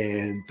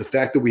 And the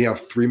fact that we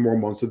have 3 more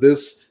months of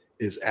this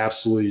is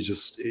absolutely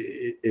just,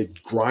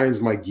 it grinds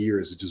my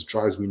gears. It just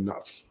drives me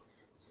nuts.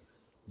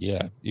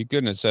 Yeah, you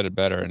couldn't have said it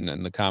better.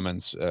 And the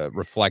comments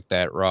reflect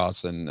that,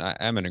 Ross. And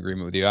I'm in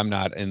agreement with you. I'm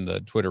not in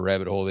the Twitter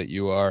rabbit hole that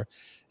you are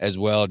as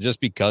well,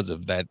 just because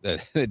of that.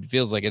 It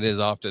feels like it is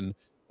often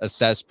a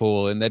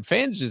cesspool, and that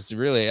fans just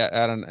really,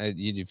 I don't,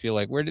 you feel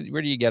like, where do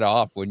you get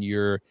off when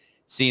you're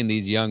seeing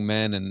these young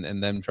men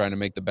and them trying to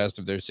make the best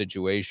of their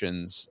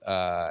situations,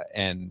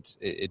 and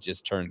it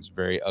just turns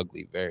very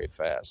ugly very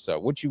fast. So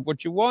what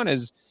you want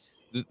is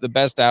the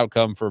best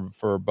outcome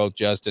for both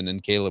Justin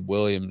and Caleb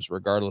Williams,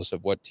 regardless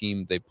of what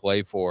team they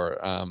play for,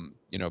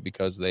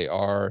 because they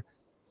are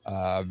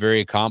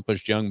very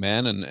accomplished young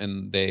men,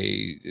 and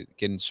they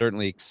can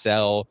certainly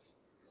excel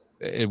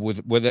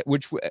with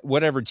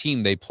whatever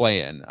team they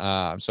play in.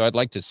 So I'd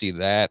like to see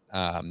that.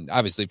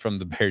 Obviously, from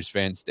the Bears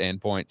fan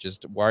standpoint,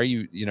 just why are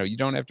you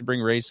don't have to bring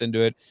race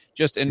into it.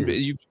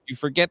 You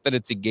forget that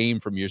it's a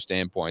game from your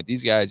standpoint.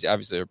 These guys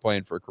obviously are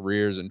playing for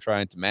careers and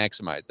trying to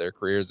maximize their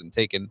careers and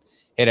taking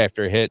hit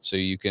after hit so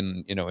you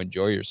can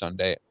enjoy your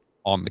Sunday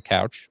on the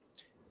couch.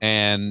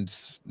 And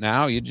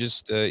now you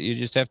just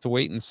have to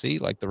wait and see,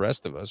 like the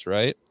rest of us,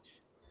 right?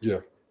 Yeah,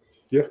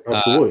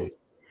 absolutely.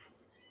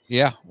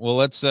 Yeah, well,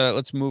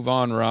 let's move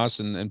on, Ross,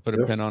 and put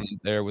a pin on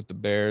it there with the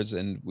Bears,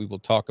 and we will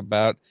talk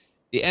about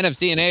the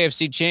NFC and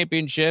AFC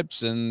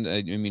championships. And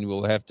I mean,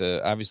 we'll have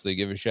to obviously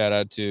give a shout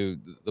out to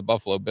the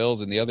Buffalo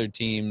Bills and the other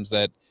teams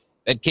that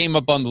came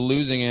up on the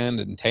losing end,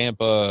 and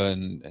Tampa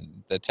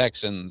and the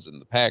Texans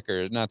and the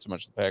Packers, not so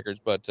much the Packers,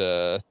 but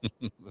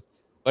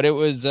but it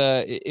was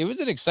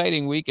an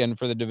exciting weekend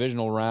for the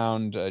divisional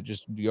round.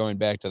 Just going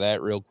back to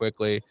that real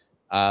quickly.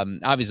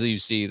 Obviously you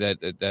see that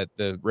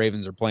the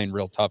Ravens are playing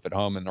real tough at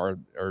home and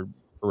are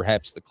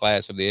perhaps the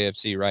class of the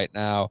AFC right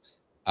now.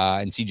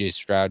 And CJ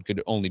Stroud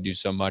could only do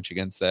so much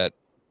against that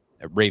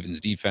Ravens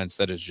defense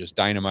that is just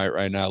dynamite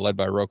right now, led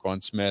by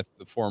Roquan Smith,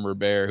 the former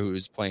Bear, who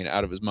is playing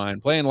out of his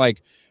mind, playing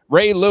like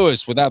Ray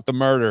Lewis without the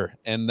murder.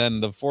 And then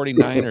the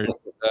 49ers,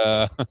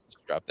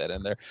 drop that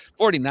in there.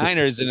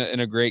 49ers in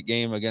a great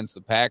game against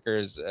the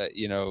Packers.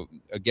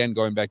 Again,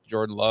 going back to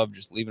Jordan Love,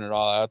 just leaving it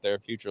all out there.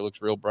 Future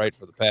looks real bright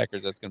for the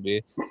Packers. That's going to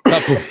be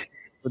tough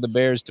for the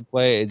Bears to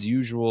play as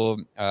usual.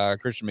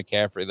 Christian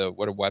McCaffrey, though,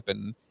 what a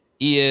weapon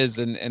he is,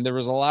 and there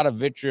was a lot of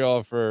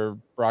vitriol for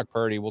Brock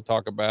Purdy. We'll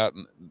talk about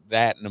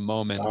that in a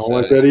moment. I don't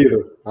like that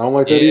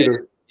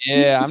either.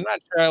 Yeah, I'm not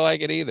sure I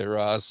like it either,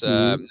 Ross.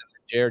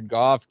 Jared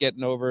Goff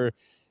getting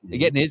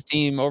his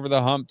team over the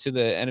hump to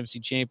the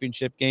NFC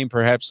Championship game,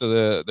 perhaps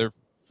to their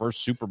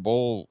first Super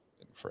Bowl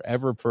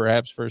forever,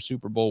 first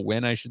Super Bowl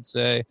win, I should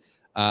say.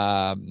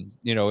 In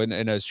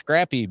a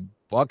scrappy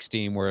Bucs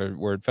team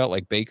where it felt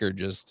like Baker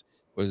just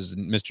was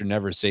Mr.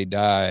 Never Say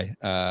Die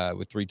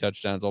with 3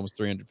 touchdowns, almost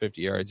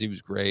 350 yards. He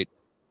was great.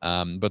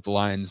 But the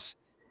Lions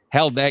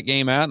held that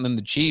game out, and then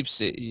the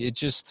Chiefs,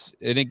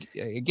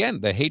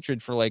 again, the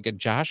hatred for like a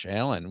Josh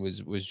Allen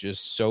was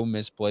just so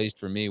misplaced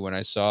for me when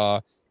I saw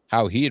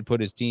how he had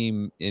put his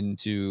team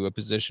into a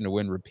position to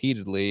win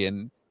repeatedly,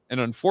 and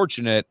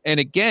unfortunate. And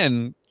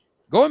again,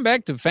 going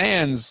back to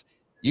fans,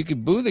 you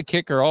could boo the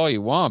kicker all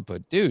you want,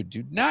 but dude,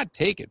 do not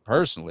take it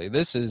personally.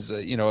 This is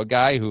a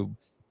guy who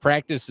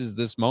practices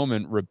this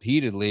moment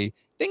repeatedly.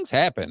 Things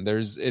happen.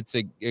 It's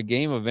a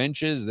game of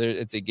inches.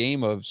 It's a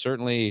game of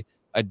certainly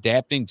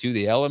adapting to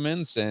the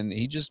elements, and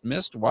he just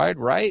missed wide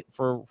right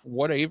for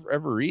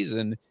whatever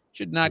reason.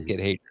 Should not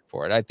get hatred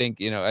for it. I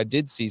think I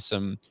did see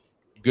some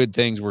good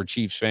things where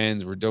Chiefs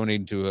fans were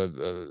donating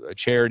to a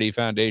charity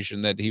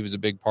foundation that he was a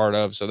big part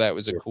of, so that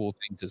was a cool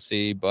thing to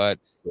see. But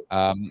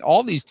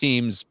all these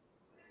teams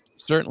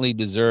certainly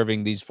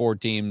deserving, these 4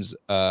 teams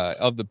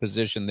of the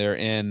position they're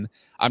in.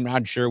 I'm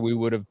not sure we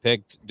would have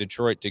picked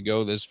Detroit to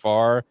go this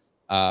far,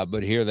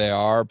 but here they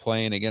are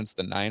playing against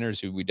the Niners,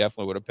 who we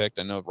definitely would have picked.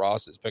 I know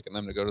Ross is picking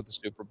them to go to the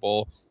Super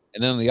Bowl.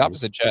 And then on the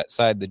opposite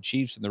side, the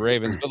Chiefs and the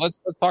Ravens. But let's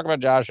talk about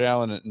Josh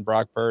Allen and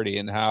Brock Purdy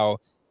and how,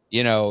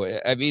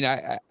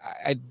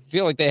 I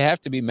feel like they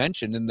have to be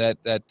mentioned in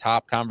that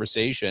top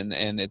conversation.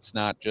 And it's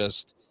not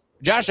just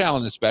Josh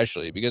Allen,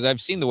 especially because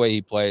I've seen the way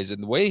he plays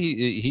and the way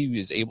he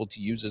is able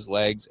to use his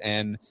legs,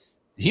 and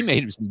he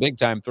made some big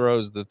time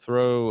throws. The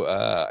throw,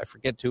 I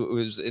forget it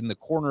was in the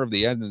corner of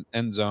the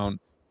end zone,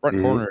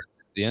 front corner of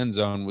the end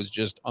zone, was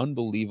just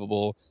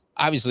unbelievable.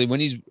 Obviously, when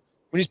he's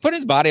put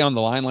his body on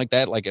the line like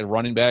that, like a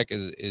running back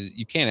is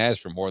you can't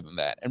ask for more than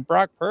that. And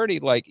Brock Purdy,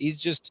 like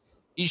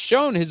he's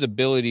shown his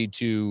ability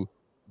to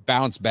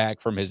bounce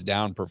back from his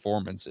down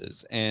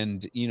performances.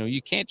 And,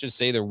 you can't just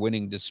say they're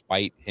winning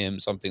despite him,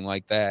 something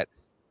like that,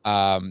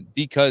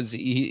 because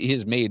he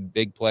has made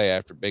big play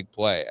after big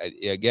play.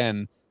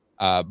 Again,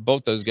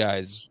 both those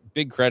guys,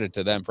 big credit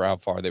to them for how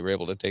far they were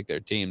able to take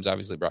their teams.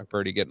 Obviously, Brock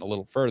Purdy getting a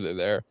little further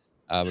there.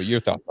 But your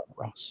thoughts on it,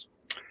 Ross?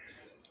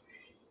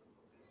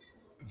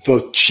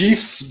 The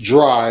Chiefs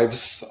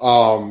drives,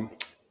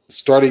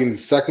 starting in the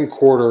second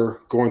quarter,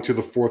 going to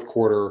the fourth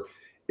quarter,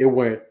 it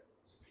went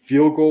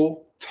field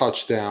goal,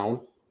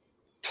 touchdown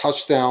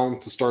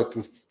to start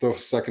the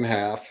second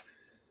half,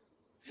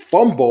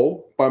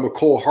 fumble by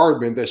McCole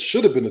Hardman that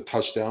should have been a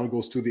touchdown,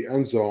 goes to the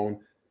end zone,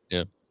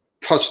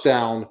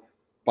 touchdown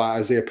by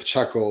Isaiah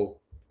Pacheco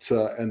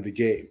to end the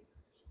game.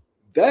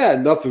 That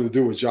had nothing to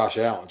do with Josh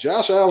Allen.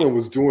 Josh Allen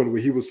was doing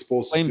what he was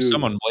supposed to do.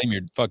 Blame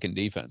your fucking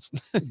defense.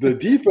 The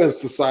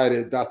defense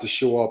decided not to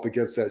show up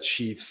against that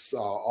Chiefs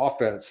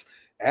offense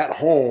at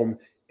home,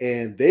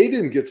 and they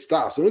didn't get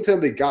stopped. So the only time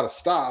they got a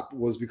stop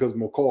was because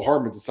McCole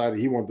Hardman decided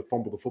he wanted to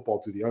fumble the football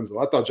through the end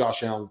zone. I thought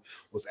Josh Allen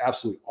was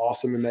absolutely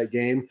awesome in that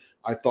game.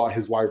 I thought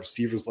his wide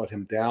receivers let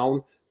him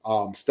down.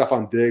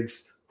 Stephon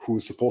Diggs, who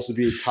is supposed to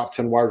be a top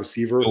 10 wide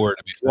receiver,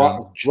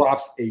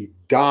 drops a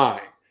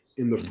dime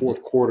in the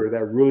fourth quarter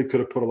that really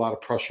could have put a lot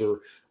of pressure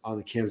on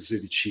the Kansas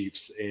City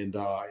Chiefs. And,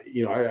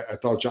 I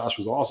thought Josh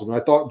was awesome.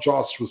 And I thought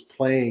Josh was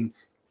playing,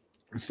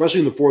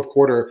 especially in the fourth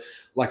quarter,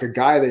 like a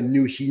guy that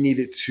knew he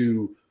needed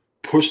to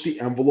push the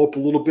envelope a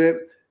little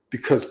bit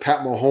because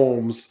Pat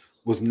Mahomes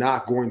was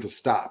not going to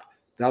stop.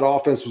 That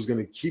offense was going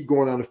to keep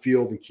going on the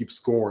field and keep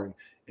scoring.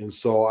 And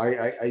so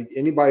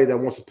anybody that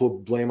wants to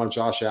put blame on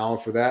Josh Allen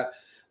for that,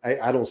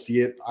 I don't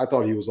see it. I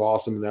thought he was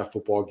awesome in that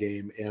football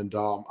game. And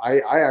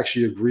I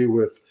actually agree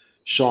with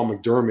Sean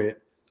McDermott.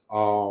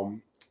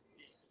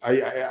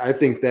 I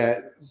think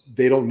that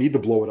they don't need to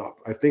blow it up.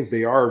 I think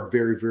they are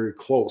very, very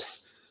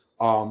close.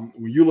 When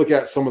you look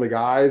at some of the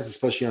guys,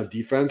 especially on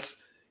defense,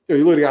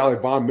 You look at a guy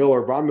like Von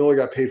Miller. Von Miller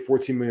got paid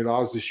 $14 million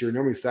this year. You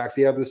know how many sacks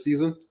he had this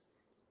season?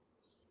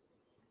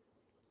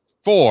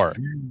 4.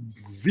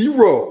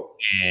 0.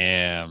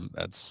 Damn,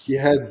 that's he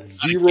had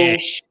 0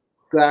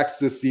 sacks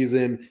this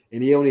season,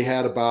 and he only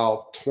had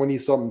about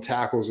 20-something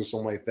tackles or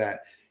something like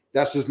that.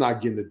 That's just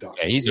not getting it done.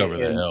 Yeah, he's over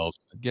the hill.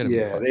 Get him.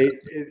 Yeah,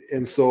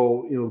 and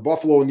so the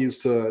Buffalo needs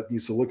to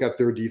look at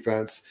their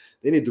defense.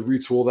 They need to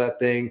retool that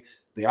thing.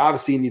 They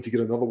obviously need to get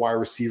another wide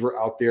receiver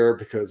out there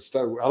because I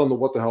don't know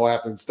what the hell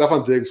happened.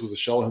 Stephon Diggs was a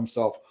shell of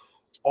himself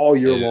all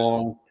year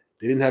long.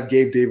 They didn't have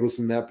Gabe Davis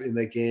in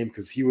that game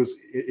because he was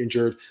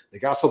injured. They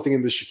got something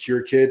in the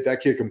Shakir kid.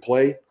 That kid can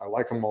play. I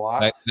like him a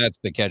lot. That's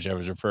the catch I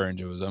was referring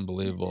to. It was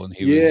unbelievable. And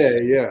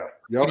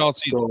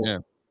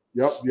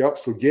Yep.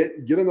 So get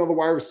another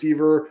wide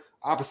receiver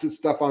opposite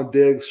Stephon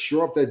Diggs,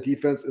 shore up that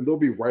defense, and they'll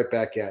be right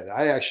back at it.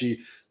 I actually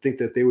think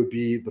that they would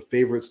be the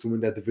favorites to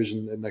win that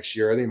division next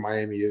year. I think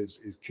Miami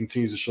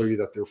continues to show you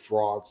that they're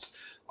frauds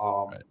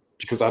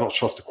because I don't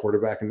trust the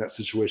quarterback in that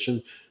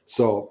situation.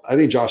 So I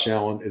think Josh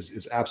Allen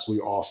is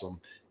absolutely awesome.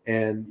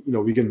 And,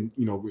 we can,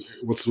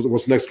 what's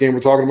the next game we're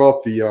talking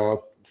about? The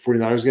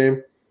 49ers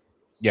game?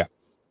 Yeah.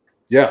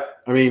 Yeah.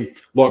 I mean,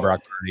 look,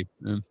 Brock Purdy.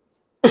 Yeah.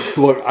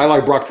 Look, I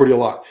like Brock Purdy a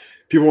lot.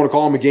 People want to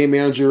call him a game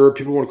manager.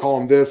 People want to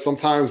call him this.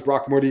 Sometimes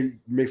Brock Purdy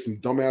makes some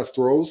dumbass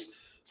throws.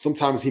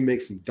 Sometimes he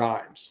makes some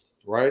dimes,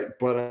 right?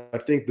 But I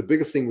think the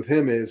biggest thing with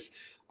him is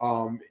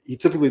he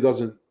typically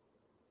doesn't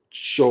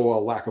show a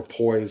lack of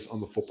poise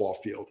on the football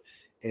field.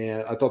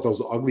 And I thought that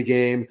was an ugly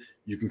game.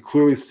 You can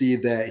clearly see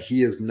that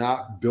he is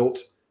not built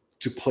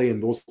to play in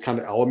those kind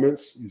of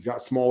elements. He's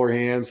got smaller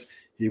hands.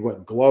 He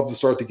went glove to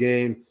start the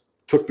game,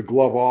 took the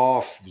glove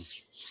off,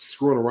 was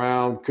screwing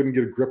around, couldn't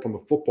get a grip on the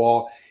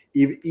football.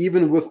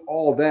 Even with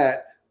all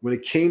that, when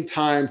it came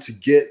time to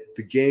get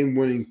the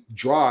game-winning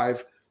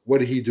drive, what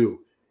did he do?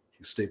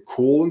 He stayed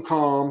cool and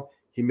calm.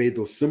 He made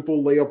those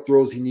simple layup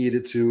throws he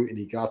needed to, and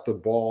he got the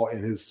ball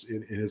in his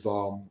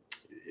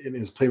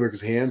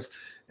playmaker's hands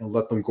and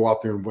let them go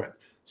out there and win.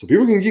 So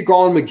people can keep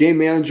calling him a game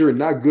manager and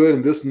not good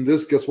and this and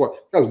this. Guess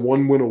what? That's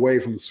one win away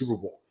from the Super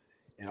Bowl.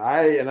 And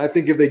I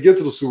think if they get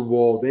to the Super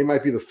Bowl, they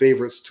might be the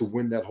favorites to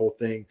win that whole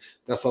thing.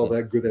 That's how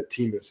that good that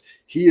team is.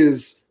 He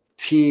is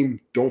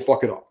team, don't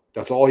fuck it up.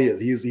 That's all he is.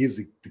 He's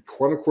the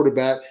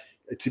quarterback.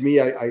 To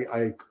me,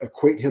 I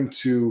equate him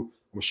to,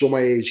 I'm going to show my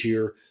age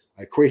here.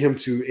 I equate him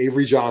to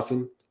Avery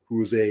Johnson,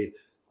 who is a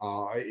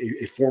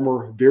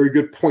former very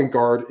good point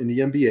guard in the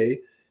NBA.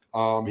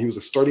 He was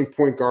a starting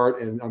point guard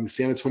on the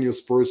San Antonio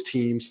Spurs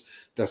teams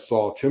that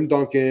saw Tim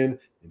Duncan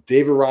and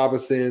David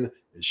Robinson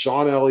and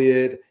Sean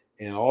Elliott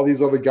and all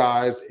these other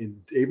guys. And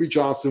Avery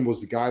Johnson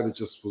was the guy that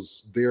just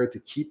was there to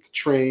keep the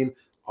train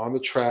on the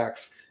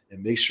tracks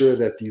and make sure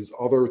that these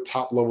other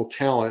top-level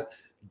talent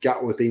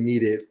got what they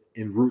needed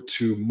en route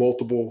to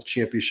multiple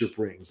championship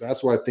rings.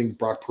 That's why I think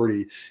Brock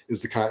Purdy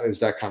is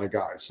that kind of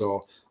guy.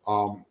 So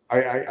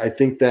I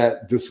think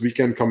that this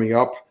weekend coming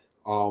up,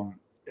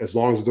 as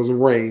long as it doesn't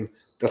rain,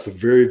 that's a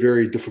very,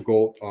 very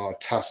difficult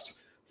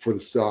test for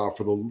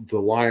the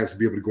Lions to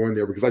be able to go in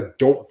there, because I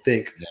don't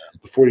think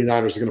the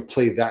 49ers are going to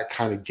play that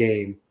kind of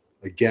game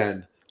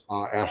again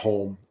at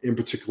home, in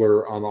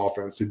particular on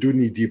offense. They do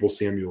need Deebo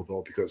Samuel,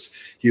 though, because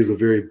he is a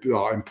very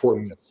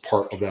important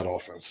part of that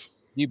offense.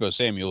 Deebo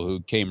Samuel, who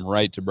came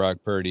right to Brock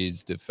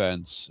Purdy's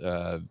defense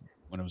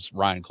when it was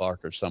Ryan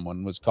Clark or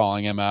someone was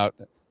calling him out.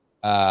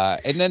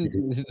 And then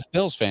the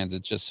Bills fans,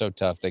 it's just so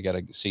tough. They got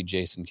to see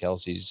Jason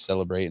Kelce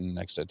celebrating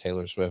next to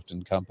Taylor Swift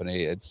and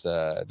company. It's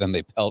then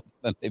they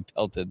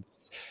pelted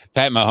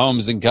Pat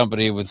Mahomes and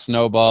company with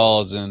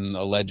snowballs and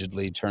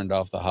allegedly turned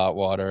off the hot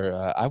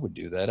water. I would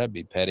do that. I'd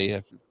be petty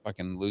if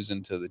fucking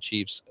losing to the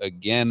Chiefs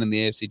again in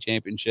the AFC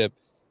Championship.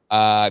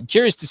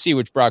 Curious to see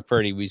which Brock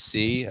Purdy we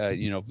see.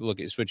 Look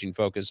at switching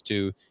focus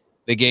to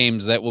the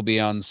games that will be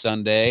on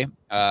Sunday.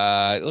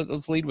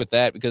 Let's lead with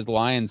that, because the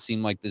Lions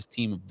seem like this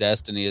team of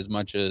destiny, as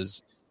much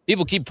as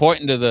people keep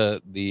pointing to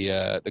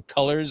the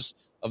colors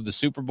of the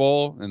Super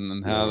Bowl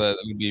and how that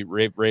would be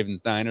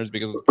Ravens Niners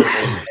because it's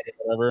purple,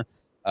 whatever.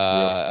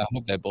 I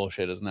hope that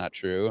bullshit is not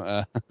true.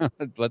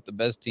 Let the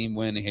best team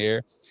win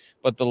here.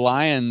 But the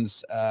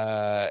Lions,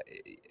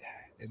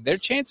 their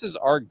chances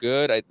are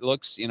good. It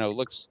looks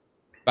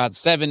about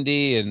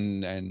 70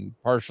 and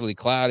partially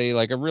cloudy,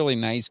 like a really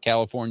nice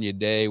California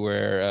day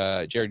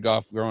where Jared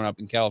Goff, growing up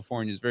in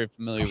California, is very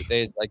familiar with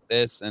days like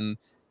this. And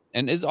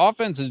his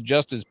offense is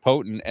just as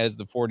potent as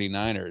the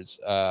 49ers.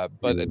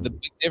 But the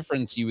big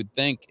difference, you would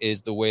think,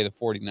 is the way the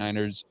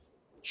 49ers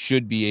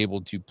should be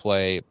able to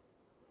play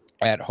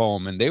at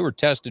home. And they were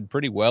tested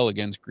pretty well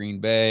against Green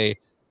Bay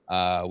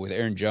with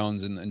Aaron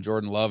Jones and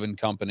Jordan Love and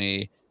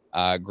company.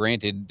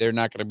 Granted, they're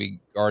not going to be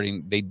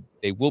guarding.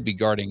 They will be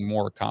guarding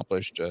more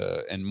accomplished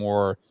and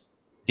more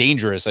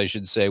dangerous, I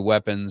should say,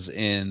 weapons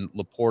in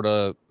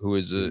Laporta, who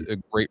is a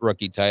great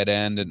rookie tight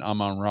end, and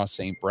Amon-Ra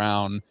St.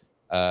 Brown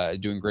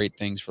doing great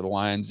things for the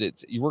Lions.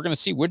 We're going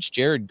to see which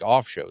Jared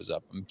Goff shows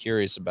up. I'm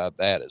curious about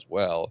that as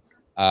well.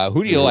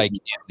 Who do you like in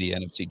the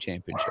NFC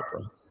Championship,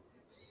 bro?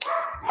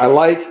 I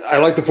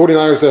like the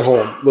 49ers at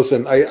home.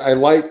 Listen, I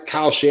like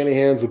Kyle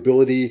Shanahan's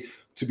ability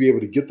to be able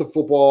to get the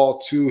football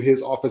to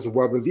his offensive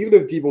weapons. Even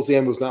if Deebo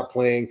Samuel's not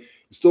playing, you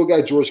still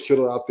got George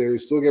Kittle out there. You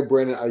still got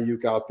Brandon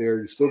Ayuk out there.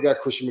 You still got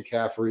Christian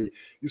McCaffrey.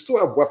 You still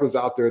have weapons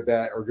out there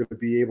that are going to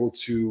be able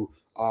to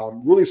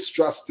really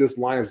stress this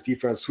Lions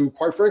defense, who,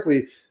 quite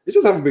frankly, they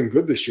just haven't been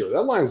good this year.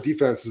 That Lions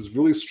defense has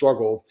really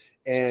struggled,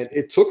 and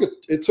it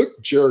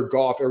took Jared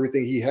Goff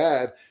everything he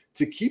had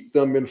to keep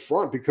them in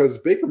front, because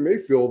Baker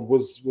Mayfield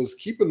was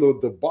keeping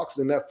the Bucs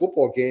in that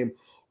football game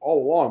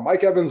all along.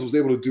 Mike Evans was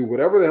able to do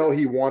whatever the hell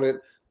he wanted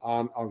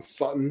on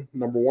Sutton,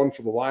 number one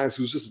for the Lions,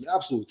 who's just an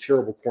absolute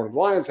terrible corner. The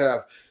Lions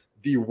have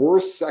the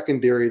worst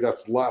secondary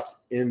that's left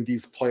in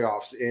these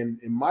playoffs. And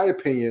in my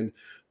opinion,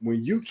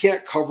 when you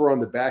can't cover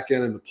on the back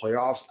end in the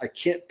playoffs, I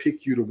can't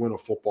pick you to win a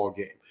football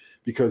game,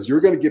 because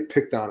you're going to get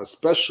picked on,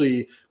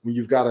 especially when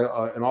you've got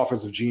an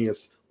offensive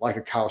genius like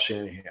a Kyle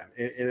Shanahan.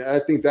 And I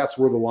think that's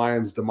where the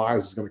Lions'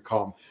 demise is going to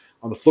come.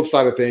 On the flip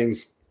side of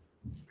things,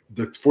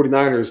 the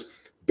 49ers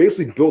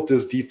basically built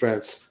this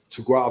defense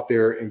to go out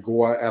there and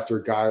go out after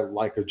a guy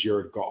like a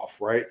Jared Goff,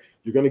 right?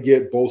 You're going to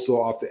get Bosa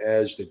off the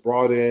edge. They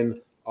brought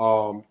in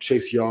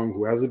Chase Young,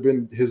 who hasn't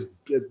been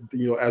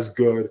as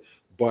good,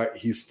 but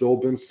he's still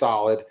been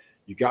solid.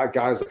 You got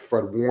guys like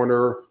Fred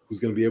Warner, who's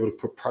going to be able to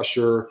put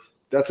pressure.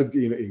 That's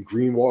and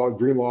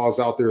Greenlaw is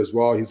out there as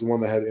well. He's the one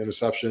that had the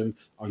interception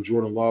on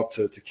Jordan Love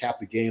to cap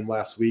the game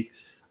last week.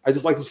 I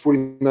just like this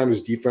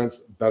 49ers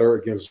defense better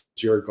against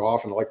Jared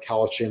Goff, and I like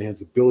Kyle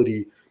Shanahan's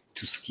ability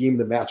to scheme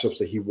the matchups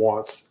that he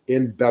wants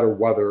in better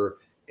weather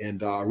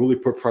and really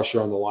put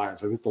pressure on the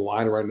Lions. I think the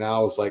line right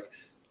now is like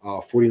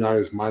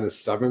 49ers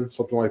 -7,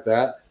 something like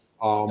that.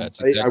 That's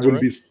exactly I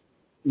wouldn't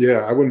right.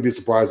 I wouldn't be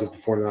surprised if the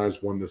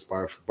 49ers won this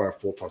by a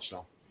full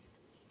touchdown.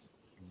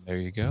 There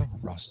you go.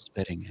 Ross's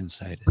betting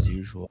insight as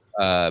usual.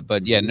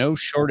 But yeah, no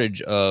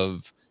shortage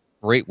of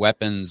great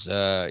weapons.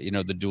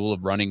 The duel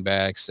of running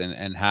backs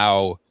and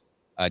how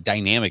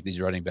dynamic these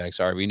running backs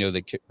are. We know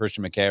that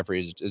Christian McCaffrey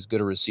is as good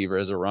a receiver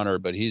as a runner,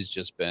 but he's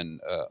just been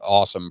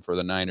awesome for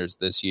the Niners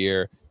this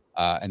year.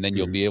 And then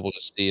you'll be able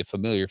to see a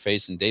familiar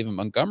face in David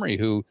Montgomery,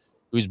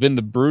 who's been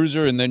the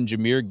bruiser, and then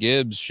Jahmyr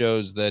Gibbs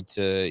shows that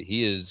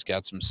he has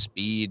got some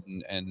speed,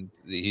 and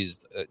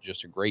he's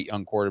just a great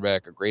young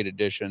quarterback, a great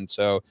addition.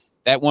 So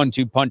that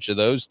 1-2 punch of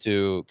those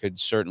two could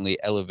certainly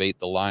elevate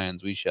the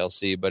Lions. We shall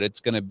see, but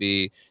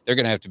they're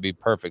going to have to be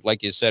perfect.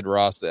 Like you said,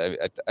 Ross,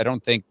 I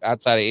don't think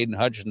outside of Aiden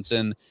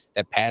Hutchinson,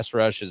 that pass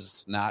rush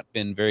has not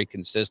been very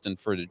consistent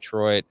for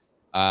Detroit.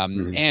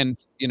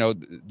 And,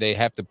 they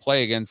have to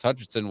play against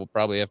Hutchinson. Will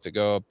probably have to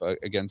go up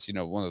against,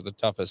 one of the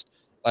toughest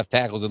left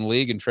tackles in the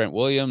league, and Trent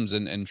Williams,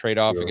 and trade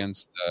off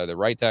against the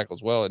right tackle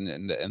as well.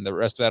 And the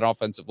rest of that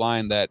offensive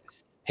line that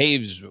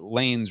paves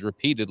lanes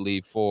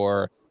repeatedly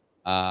for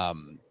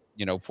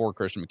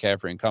Christian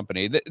McCaffrey and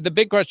company. The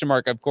big question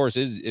mark, of course,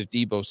 is if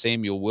Deebo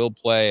Samuel will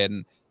play.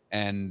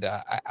 And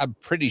I'm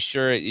pretty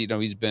sure,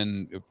 he's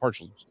been a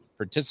partial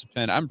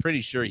participant. I'm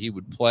pretty sure he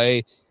would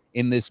play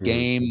in this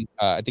game.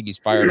 I think he's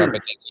fired up. I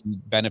think he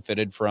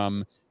benefited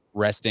from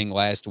resting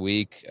last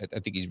week. I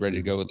think he's ready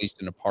to go, at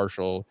least in a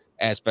partial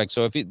aspect.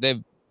 So if they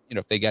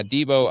got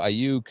Deebo,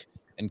 Ayuk,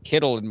 and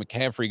Kittle and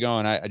McCaffrey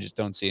going, I just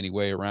don't see any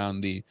way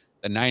around the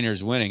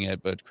Niners winning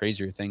it. But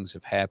crazier things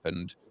have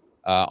happened.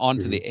 On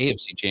to the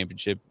AFC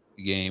Championship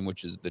game,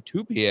 which is the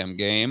 2 p.m.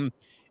 game.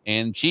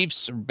 And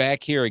Chiefs are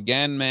back here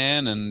again,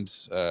 man. And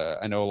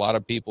I know a lot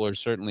of people are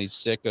certainly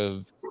sick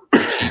of the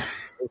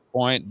Chiefs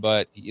point,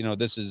 but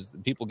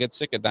people get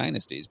sick of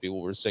dynasties.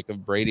 People were sick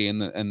of Brady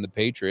and the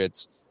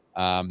Patriots,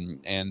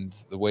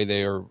 and the way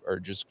they are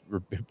just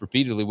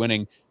repeatedly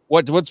winning.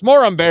 What's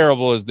more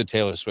unbearable is the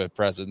Taylor Swift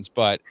presence,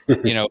 but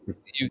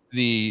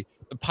the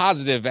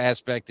positive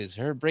aspect is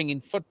her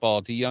bringing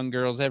football to young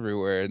girls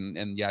everywhere,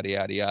 and yada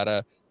yada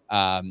yada.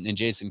 And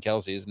Jason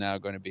Kelsey is now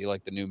going to be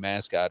like the new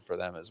mascot for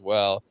them as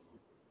well,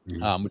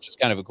 which is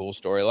kind of a cool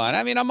storyline.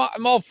 I mean, I'm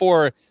all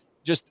for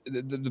just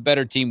the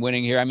better team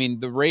winning here. I mean,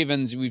 the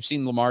Ravens, we've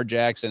seen Lamar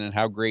Jackson and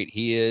how great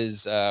he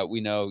is.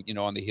 We know,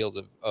 on the heels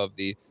of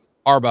the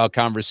Harbaugh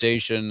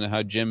conversation,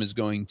 how Jim is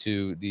going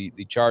to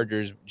the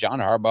Chargers. John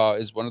Harbaugh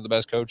is one of the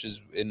best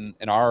coaches in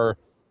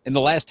the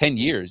last 10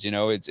 years.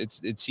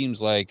 It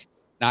seems like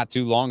not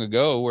too long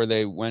ago where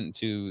they went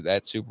to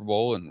that Super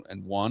Bowl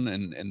and won,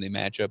 and the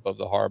matchup of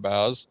the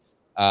Harbaughs,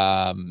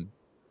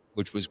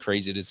 which was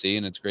crazy to see.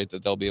 And it's great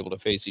that they'll be able to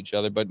face each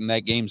other. But in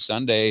that game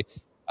Sunday,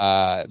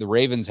 the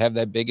Ravens have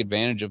that big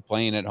advantage of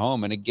playing at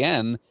home. And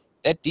again,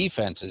 that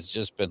defense has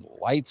just been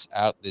lights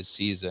out this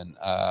season.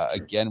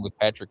 Again, with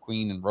Patrick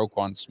Queen and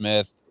Roquan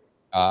Smith,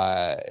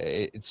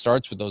 it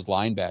starts with those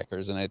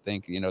linebackers. And I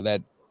think,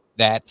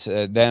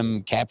 that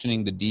them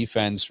captaining the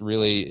defense,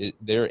 really,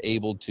 they're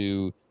able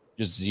to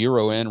just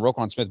zero in.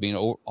 Roquan Smith being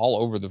all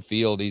over the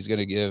field, he's going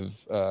to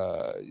give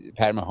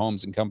Pat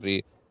Mahomes and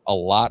company a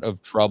lot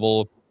of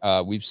trouble.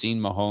 We've seen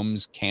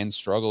Mahomes can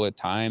struggle at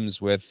times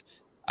with,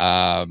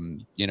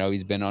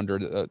 he's been under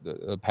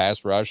the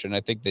pass rush. And I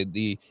think that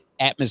the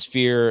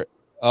atmosphere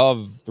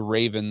of the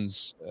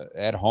Ravens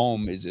at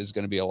home is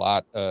going to be a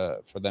lot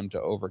for them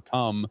to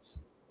overcome.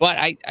 But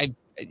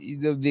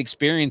the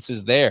experience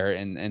is there,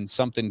 and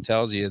something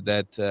tells you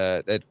that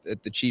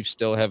that the Chiefs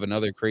still have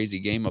another crazy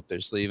game up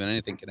their sleeve, and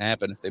anything can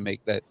happen if they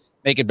make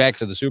it back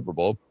to the Super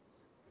Bowl.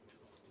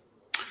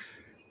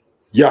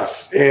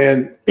 Yes,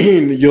 and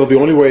the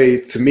only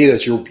way to me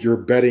that you're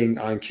betting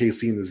on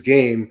KC in this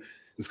game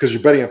is because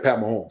you're betting on Pat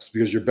Mahomes,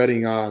 because you're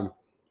betting on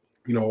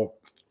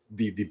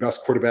the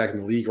best quarterback in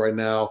the league right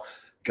now,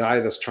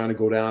 guy that's trying to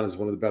go down as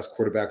one of the best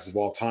quarterbacks of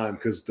all time.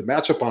 Because the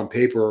matchup on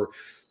paper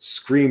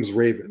screams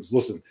Ravens.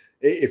 Listen,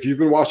 if you've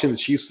been watching the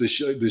Chiefs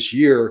this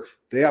year,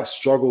 they have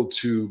struggled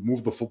to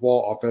move the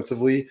football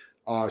offensively.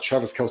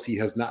 Travis Kelce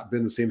has not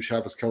been the same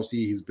Travis Kelce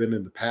he's been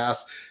in the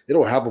past. They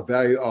don't have a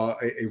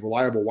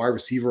reliable wide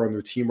receiver on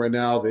their team right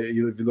now.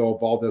 Even though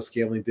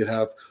Valdez-Scantling did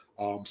have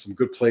some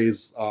good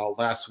plays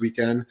last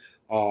weekend,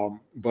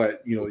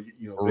 but they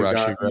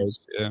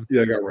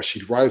got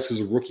Rashid Rice,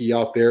 who's a rookie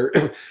out there.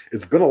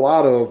 It's been a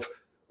lot of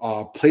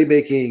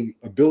playmaking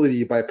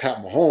ability by Pat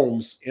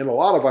Mahomes and a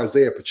lot of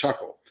Isaiah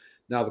Pacheco.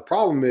 Now the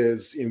problem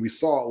is, and we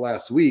saw it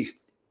last week,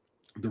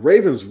 the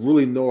Ravens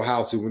really know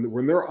how to,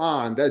 when they're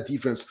on, that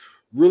defense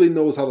really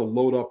knows how to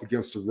load up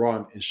against the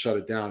run and shut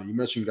it down. You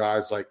mentioned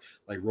guys like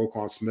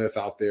Roquan Smith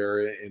out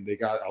there, and they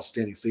got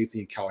outstanding safety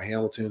in Cal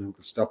Hamilton who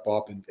can step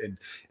up and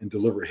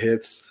deliver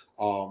hits.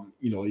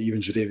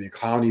 Even Jadeveon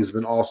Clowney has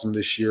been awesome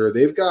this year.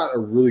 They've got a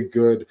really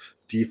good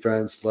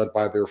defense led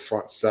by their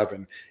front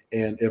seven.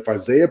 And if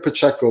Isaiah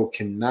Pacheco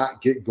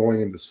cannot get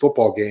going in this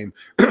football game,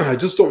 I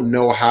just don't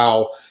know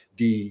how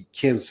the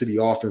Kansas City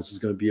offense is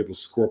going to be able to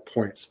score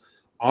points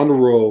on the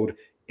road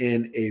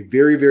in a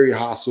very, very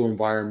hostile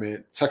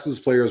environment. Texas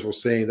players were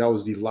saying that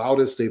was the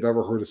loudest they've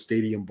ever heard a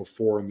stadium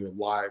before in their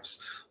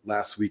lives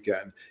last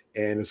weekend.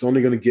 And it's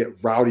only going to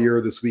get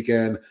rowdier this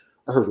weekend.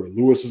 I heard Ray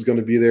Lewis is going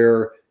to be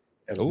there.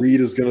 And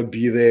Reed is going to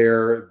be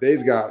there.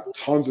 They've got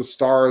tons of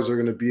stars are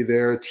going to be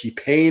there.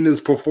 T-Pain is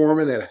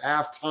performing at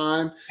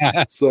halftime.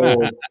 So,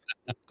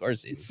 of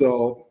course,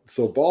 so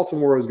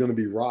Baltimore is going to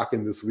be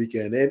rocking this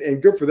weekend,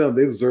 and good for them.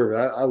 They deserve it.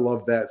 I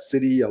love that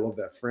city. I love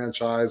that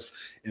franchise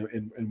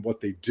and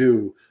what they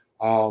do.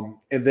 And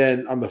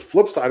then on the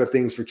flip side of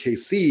things for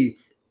KC,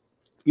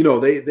 they're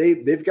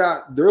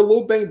a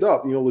little banged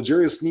up.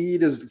 L'Jarius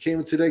Sneed came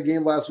into that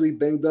game last week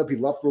banged up. He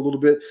left for a little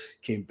bit,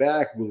 came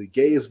back. Willie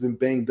Gay has been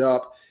banged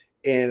up.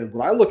 And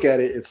when I look at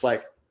it, it's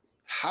like,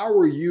 how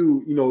are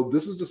you,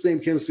 this is the same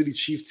Kansas City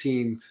Chiefs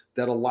team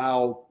that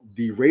allowed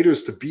the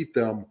Raiders to beat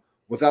them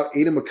without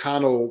Aiden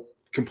McConnell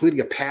completing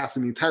a pass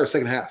in the entire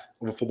second half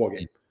of a football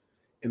game.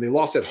 And they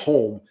lost at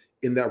home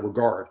in that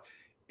regard.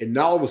 And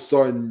now all of a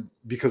sudden,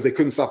 because they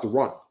couldn't stop the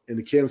run, and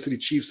the Kansas City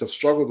Chiefs have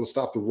struggled to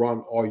stop the run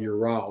all year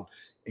round.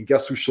 And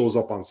guess who shows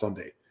up on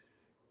Sunday?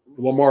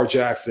 Lamar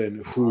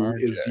Jackson, who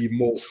is the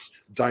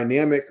most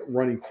dynamic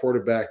running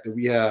quarterback that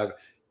we have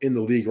in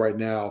the league right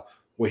now.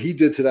 What he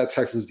did to that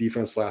Texans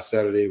defense last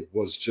Saturday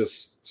was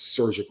just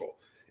surgical.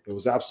 It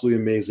was absolutely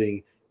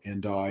amazing.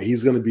 And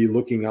he's going to be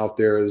looking out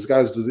there. This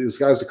guy's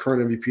the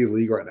current MVP of the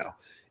league right now.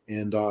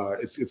 And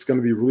it's going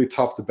to be really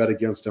tough to bet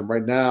against him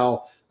right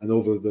now. I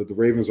know the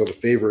Ravens are the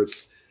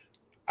favorites.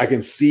 I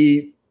can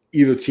see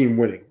either team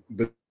winning,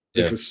 but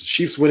if it's the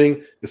Chiefs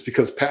winning, it's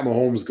because Pat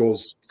Mahomes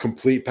goes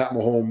complete Pat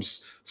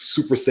Mahomes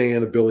Super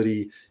Saiyan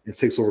ability and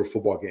takes over the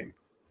football game.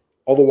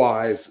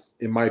 Otherwise,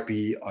 it might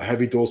be a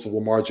heavy dose of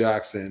Lamar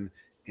Jackson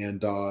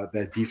and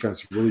that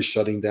defense really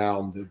shutting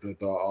down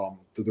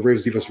the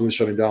Ravens defense really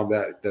shutting down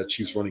that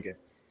Chiefs running game.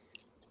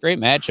 Great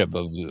matchup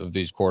of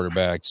these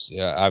quarterbacks.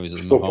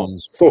 Obviously,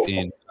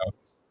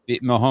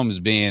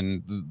 Mahomes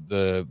being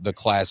the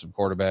class of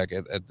quarterback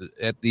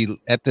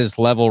at this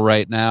level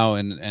right now,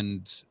 and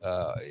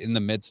in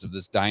the midst of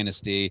this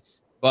dynasty.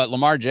 But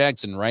Lamar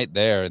Jackson right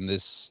there, and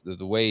the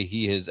way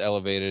he has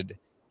elevated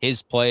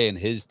his play and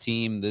his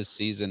team this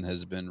season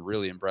has been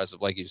really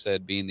impressive. Like you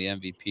said, being the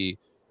MVP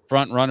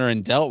front runner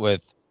and dealt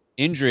with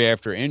injury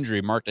after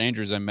injury. Mark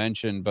Andrews I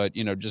mentioned, but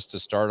just to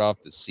start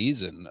off the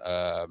season,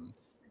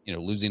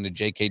 losing to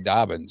J.K.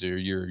 Dobbins or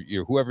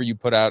your whoever you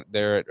put out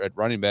there at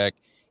running back,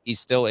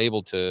 he's still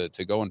able to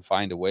go and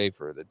find a way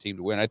for the team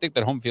to win. I think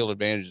that home field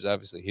advantage is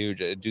obviously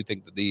huge. I do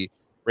think that the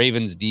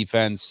Ravens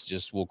defense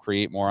just will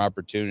create more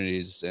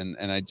opportunities, and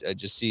I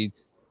just see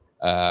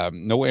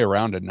no way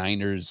around a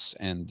Niners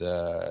and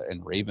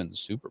Ravens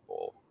Super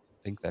Bowl.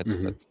 I think that's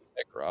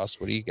Ross.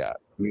 What do you got?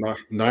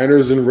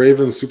 Niners and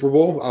Ravens Super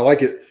Bowl. I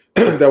like it.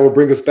 That will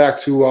bring us back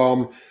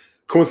to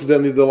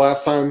coincidentally the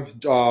last time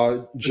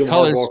Jim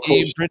Harbaugh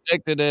coached.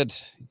 Predicted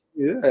it.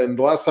 Yeah, and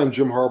the last time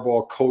Jim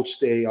Harbaugh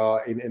coached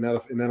an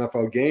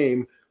NFL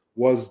game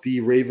was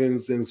the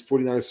Ravens and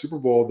 49ers Super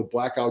Bowl, the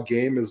blackout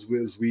game as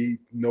we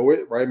know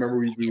it, right? Remember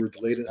we were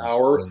delayed an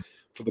hour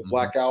for the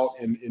blackout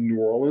in New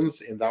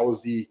Orleans, and that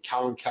was the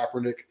Colin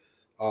Kaepernick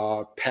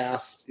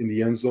pass in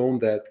the end zone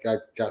that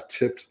got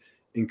tipped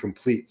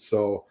incomplete.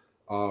 So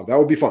that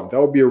would be fun.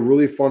 That would be a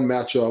really fun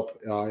matchup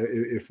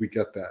if we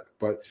get that.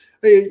 But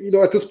hey,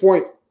 at this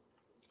point,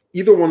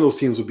 either one of those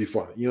teams would be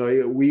fun.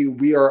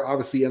 We are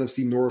obviously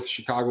NFC North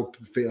Chicago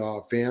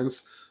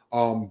fans,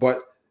 but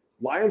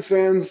Lions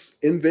fans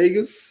in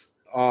Vegas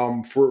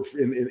for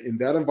in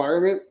that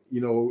environment,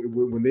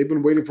 when they've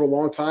been waiting for a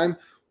long time,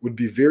 would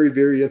be very,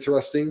 very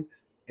interesting.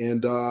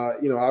 And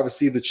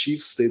obviously the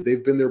Chiefs,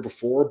 they've been there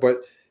before, but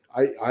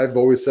I've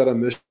always said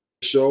on this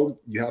show,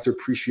 you have to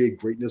appreciate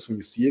greatness when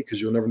you see it,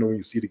 because you'll never know when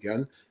you see it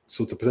again.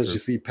 So to potentially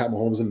see Pat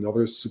Mahomes in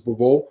another Super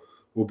Bowl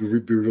will be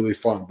really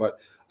fun. But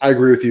I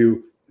agree with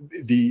you.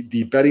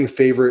 The betting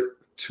favorite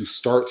to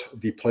start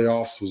the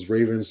playoffs was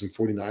Ravens and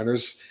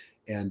 49ers.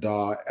 And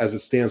as it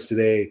stands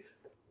today,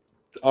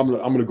 I'm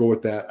gonna go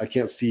with that. I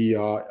can't see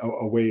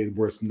a way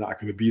where it's not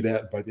going to be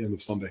that by the end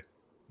of Sunday.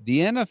 The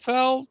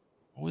NFL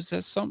always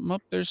has something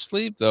up their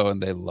sleeve, though,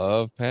 and they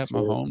love Pat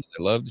Mahomes.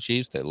 They love the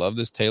Chiefs. They love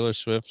this Taylor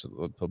Swift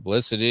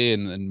publicity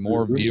and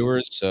more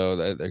viewers, so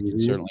they can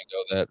certainly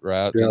go that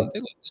route. Yeah. And they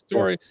love the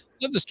story.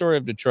 Love the story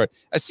of Detroit.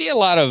 I see a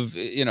lot of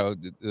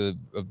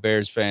of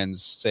Bears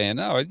fans saying,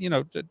 "Oh, I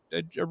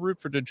root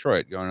for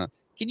Detroit." Going on.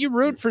 Can you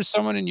root for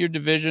someone in your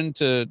division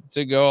to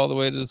go all the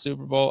way to the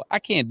Super Bowl? I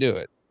can't do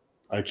it.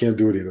 I can't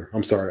do it either.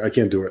 I'm sorry, I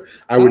can't do it.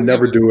 I would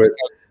never do it.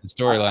 The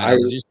storyline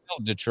is you're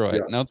still Detroit.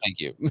 Yes. No, thank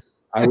you.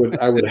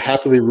 I would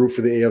happily root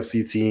for the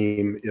AFC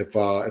team if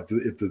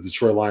the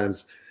Detroit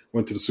Lions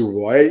went to the Super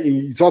Bowl.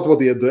 You talked about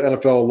the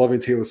NFL loving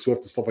Taylor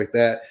Swift and stuff like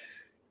that.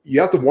 You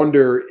have to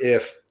wonder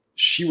if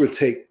she would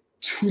take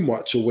too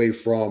much away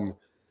from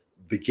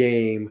the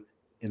game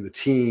and the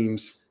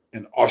teams,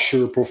 and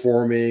Usher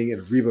performing,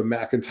 and Reba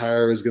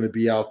McEntire is going to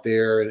be out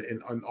there,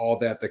 and all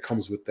that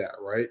comes with that,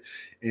 right?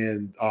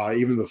 And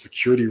even the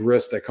security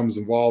risk that comes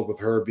involved with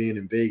her being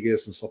in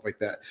Vegas and stuff like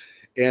that.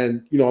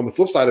 And on the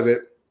flip side of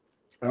it,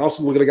 I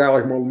also look at a guy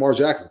like Lamar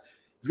Jackson.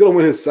 He's going to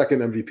win his second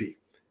MVP.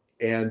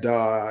 And,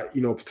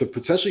 to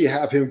potentially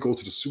have him go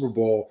to the Super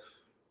Bowl,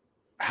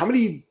 how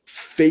many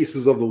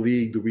faces of the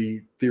league do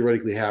we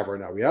theoretically have right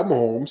now? We have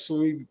Mahomes, so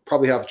we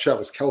probably have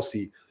Travis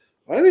Kelce.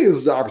 I think this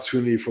is an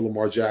opportunity for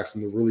Lamar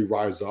Jackson to really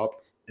rise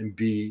up and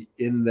be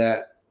in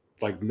that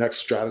next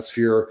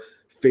stratosphere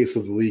face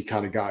of the league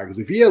kind of guy. Because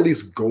if he at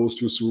least goes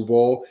to a Super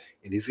Bowl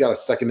and he's got a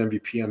second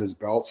MVP on his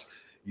belts,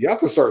 you have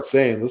to start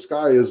saying this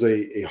guy is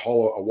a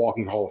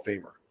walking Hall of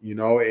Famer,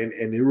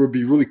 and it would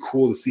be really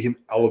cool to see him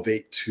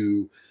elevate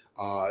to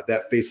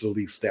that face of the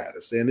league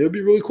status. And it would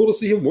be really cool to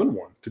see him win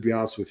one, to be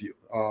honest with you,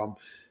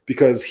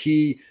 because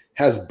he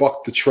has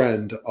bucked the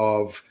trend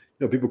of,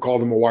 people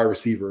called him a wide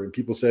receiver, and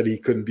people said he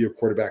couldn't be a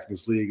quarterback in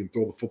this league and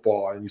throw the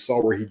football. And you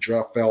saw where he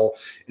fell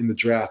in the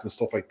draft and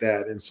stuff like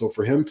that. And so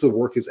for him to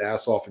work his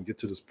ass off and get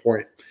to this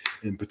point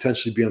and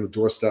potentially be on the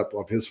doorstep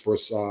of his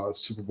first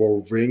Super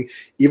Bowl ring,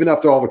 even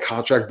after all the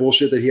contract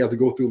bullshit that he had to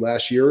go through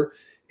last year,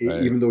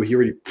 right. Even though he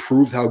already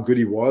proved how good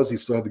he was, he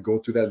still had to go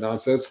through that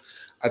nonsense.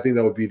 I think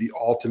that would be the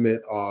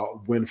ultimate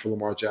win for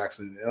Lamar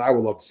Jackson, and I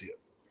would love to see it.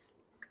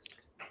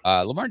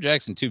 Lamar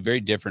Jackson, too, very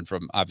different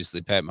from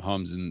obviously Pat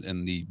Mahomes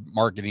and the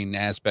marketing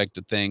aspect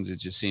of things. It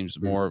just seems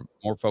more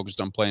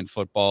focused on playing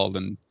football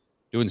than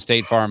doing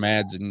State Farm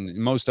ads and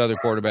most other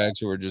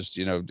quarterbacks who are just,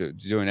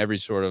 doing every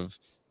sort of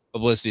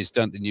publicity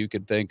stunt that you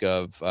could think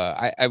of.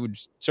 I would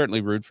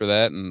certainly root for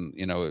that. And,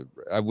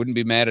 I wouldn't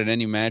be mad at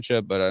any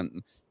matchup, but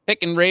I'm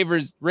picking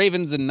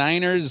Ravens and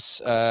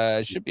Niners.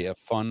 Should be a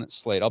fun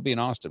slate. I'll be in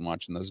Austin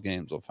watching those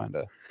games. We'll find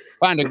a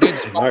good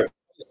spot.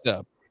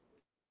 Nice.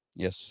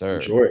 Yes, sir.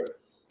 Enjoy it.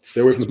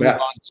 Stay away from the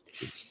bats.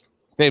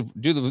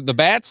 Do the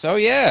bats? Oh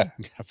yeah,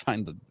 gotta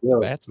find the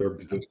bats.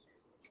 The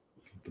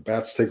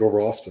bats take over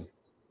Austin.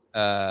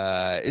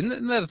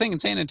 Isn't that a thing in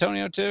San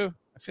Antonio too?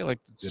 I feel like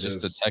it's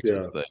just a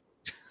Texans thing.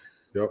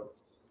 Yep.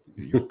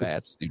 Your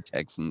bats, new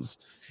Texans,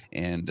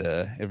 and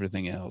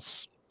everything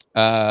else.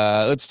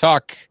 Let's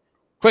talk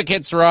quick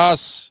hits,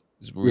 Ross.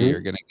 As we are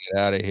going to get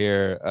out of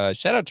here.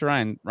 Shout out to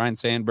Ryan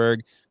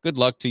Sandberg. Good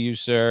luck to you,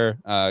 sir.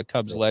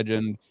 Cubs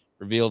legend.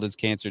 Revealed his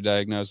cancer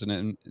diagnosis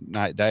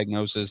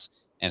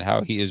and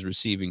how he is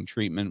receiving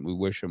treatment. We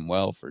wish him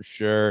well for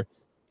sure.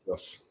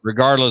 Yes.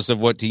 Regardless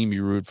of what team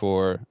you root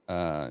for, you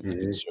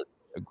can certainly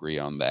agree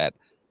on that.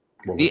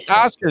 The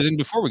Oscars, and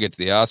before we get to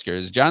the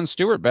Oscars, Jon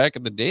Stewart back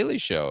at the Daily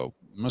Show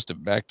must have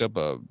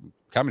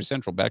Comedy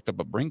Central backed up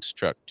a Brinks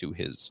truck to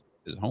his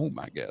home,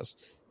 I guess.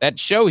 That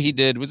show he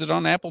did, was it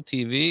on Apple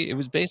TV? It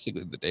was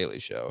basically the Daily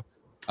Show.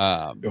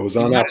 It was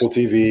on Apple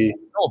TV.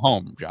 Go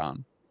home,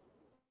 John.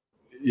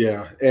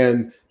 Yeah,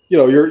 and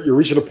you're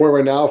reaching a point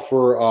right now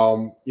for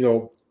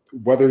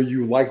whether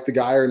you like the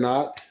guy or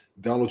not.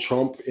 Donald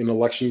Trump in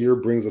election year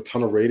brings a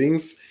ton of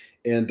ratings,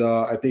 and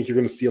I think you're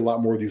going to see a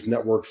lot more of these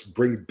networks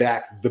bring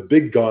back the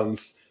big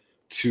guns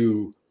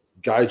to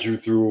guide you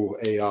through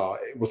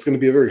what's going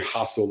to be a very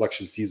hostile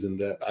election season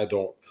that I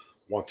don't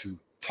want to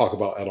talk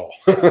about at all.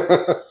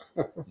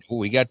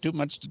 We got too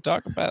much to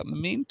talk about in the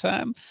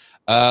meantime.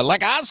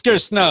 Like Oscar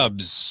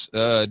snubs,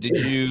 did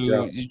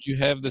you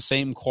have the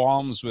same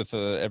qualms with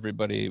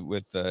everybody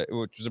with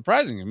which was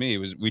surprising to me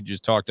was we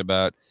just talked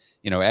about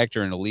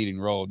actor in a leading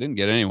role, didn't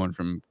get anyone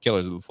from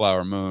Killers of the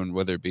Flower Moon,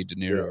 whether it be De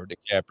Niro or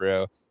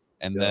DiCaprio.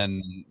 And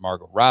then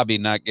Margot Robbie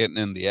not getting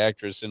in the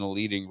actress in a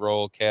leading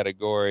role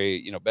category.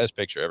 You know, Best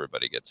Picture,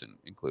 everybody gets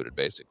included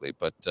basically.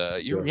 But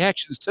your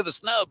reactions to the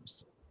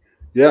snubs?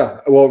 Yeah,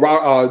 well,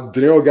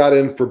 De Niro got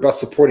in for Best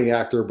Supporting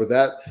Actor, but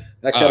that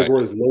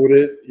category is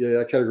loaded. Yeah,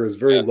 that category is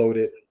very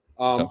loaded.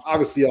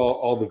 Obviously,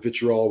 all the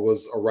vitriol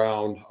was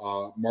around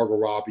Margot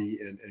Robbie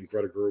and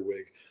Greta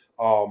Gerwig.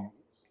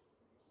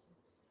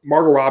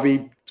 Margot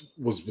Robbie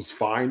was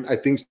fine. I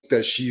think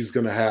that she's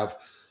going to have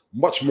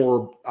much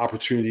more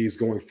opportunities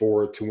going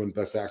forward to win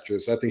Best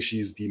Actress. I think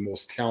she's the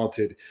most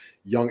talented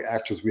young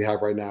actress we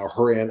have right now.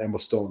 Her and Emma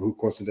Stone, who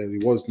coincidentally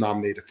was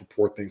nominated for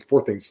Poor Things.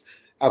 Poor Things,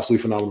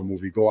 absolutely phenomenal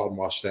movie. Go out and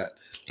watch that.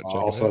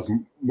 Also has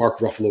Mark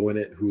Ruffalo in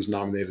it, who's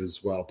nominated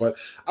as well. But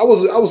I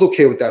was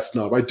okay with that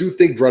snub. I do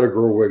think Greta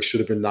Gerwig should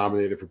have been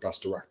nominated for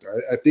Best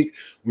Director. I think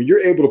when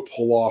you're able to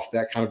pull off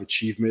that kind of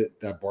achievement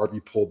that Barbie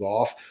pulled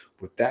off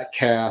with that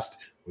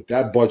cast, with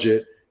that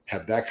budget,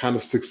 have that kind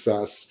of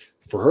success,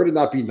 for her to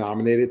not be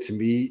nominated to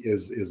me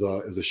is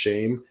a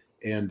shame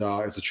and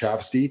it's a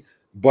travesty.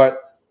 But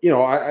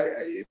I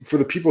for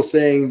the people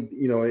saying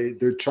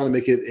they're trying to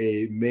make it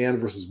a man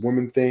versus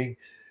woman thing,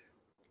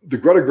 the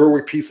Greta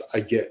Gerwig piece I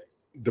get.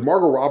 The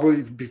Margot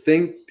Robbie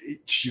thing,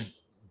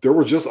 there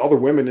were just other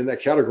women in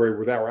that category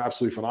that were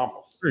absolutely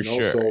phenomenal.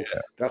 So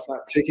that's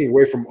not taking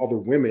away from other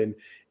women.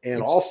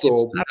 And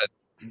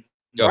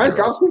Ryan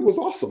Gosling was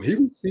awesome. He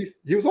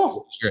was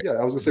awesome. Sure. Yeah,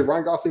 I was gonna say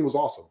Ryan Gosling was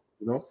awesome.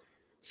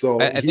 So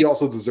he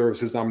also deserves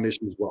his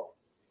nomination as well.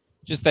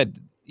 Just that,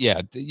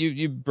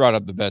 you brought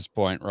up the best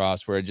point,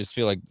 Ross, where I just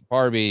feel like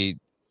Barbie,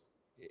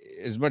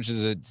 as much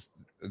as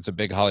it's a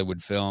big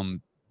Hollywood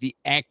film, the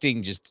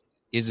acting just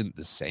isn't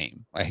the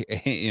same.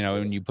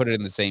 When you put it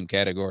in the same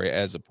category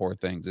as a Poor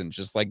Things, and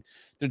just like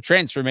the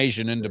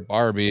transformation into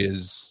Barbie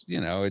is,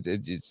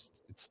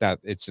 it's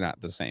not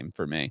the same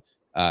for me.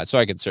 So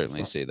I could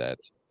certainly see that.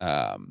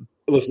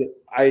 Listen,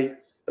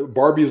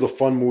 Barbie is a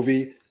fun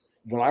movie.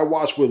 When I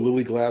watched what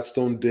Lily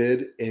Gladstone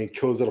did in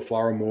Killers of the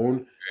Flower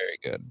Moon, very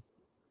good.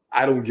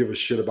 I don't give a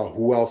shit about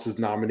who else is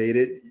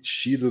nominated.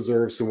 She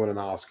deserves to win an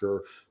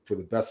Oscar for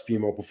the best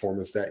female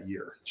performance that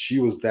year. She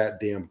was that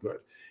damn good.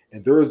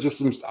 And there are just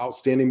some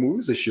outstanding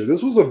movies this year.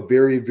 This was a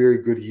very, very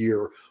good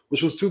year,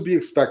 which was to be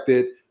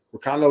expected. We're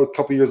kind of a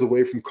couple years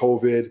away from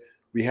COVID.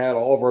 We had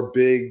all of our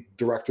big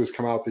directors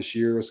come out this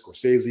year.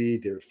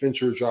 Scorsese, David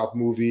Fincher dropped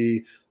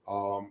movie.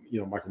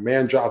 Michael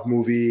Mann dropped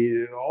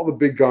movie. All the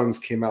big guns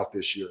came out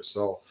this year.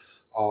 So,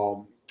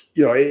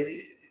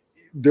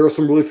 there are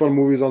some really fun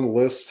movies on the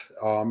list.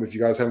 If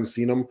you guys haven't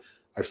seen them,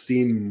 I've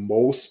seen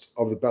most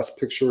of the Best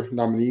Picture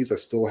nominees. I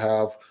still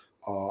have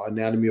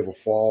Anatomy of a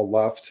Fall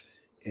left.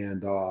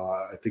 And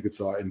I think it's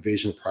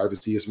Invasion of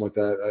Privacy or something like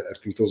that. I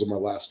think those are my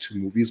last two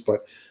movies,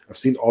 but I've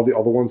seen all the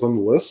other ones on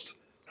the list.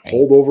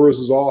 Holdovers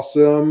is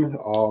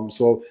awesome.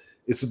 So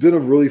it's been a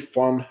really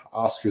fun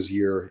Oscars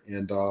year,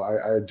 and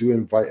I do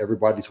invite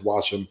everybody to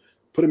watch them.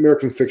 Put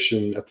American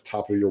Fiction at the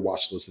top of your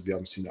watch list if you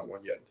haven't seen that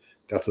one yet.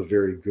 That's a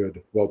very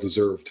good,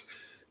 well-deserved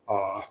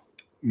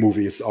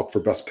movie. It's up for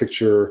Best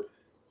Picture,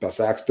 Best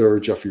Actor.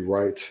 Jeffrey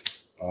Wright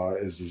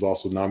is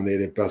also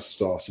nominated.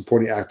 Best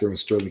Supporting Actor, and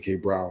Sterling K.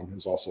 Brown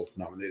is also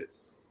nominated.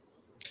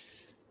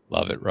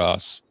 Love it,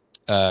 Ross.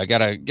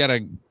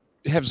 Gotta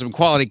have some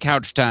quality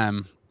couch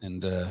time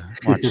and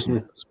watch some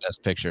of those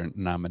Best Picture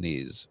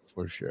nominees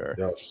for sure.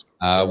 Yes.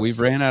 We've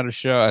ran out of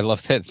show. I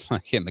love that.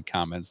 Like in the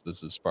comments,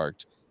 this has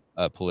sparked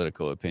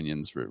political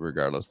opinions.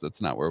 Regardless,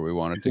 that's not where we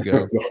wanted to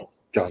go.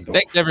 God, no.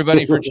 Thanks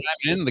everybody for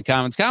chiming in the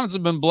comments. Comments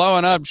have been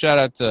blowing up. Shout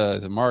out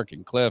to Mark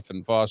and Cliff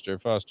and Foster.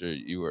 Foster,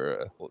 you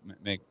were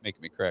making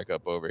me crack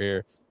up over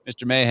here.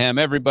 Mr. Mayhem,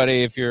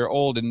 everybody, if you're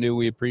old and new,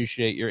 we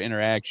appreciate your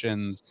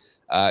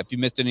interactions. If you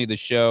missed any of the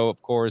show,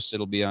 of course,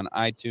 it'll be on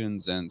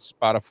iTunes and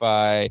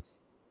Spotify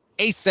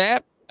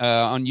ASAP,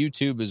 on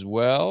YouTube as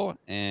well.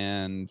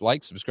 And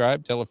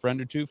subscribe, tell a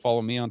friend or two.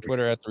 Follow me on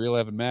Twitter at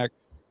 @TheRealEvanMac.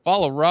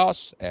 Follow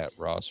Ross at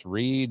Ross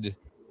Reed.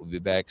 We'll be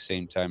back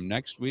same time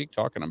next week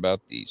talking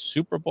about the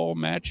Super Bowl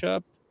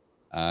matchup.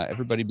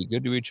 Everybody be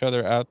good to each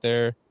other out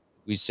there.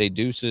 We say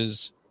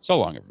deuces. So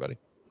long, everybody.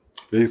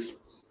 Peace.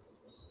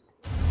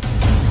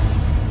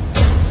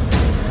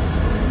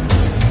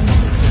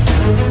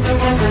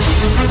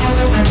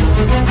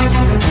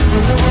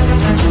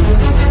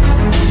 Thank you.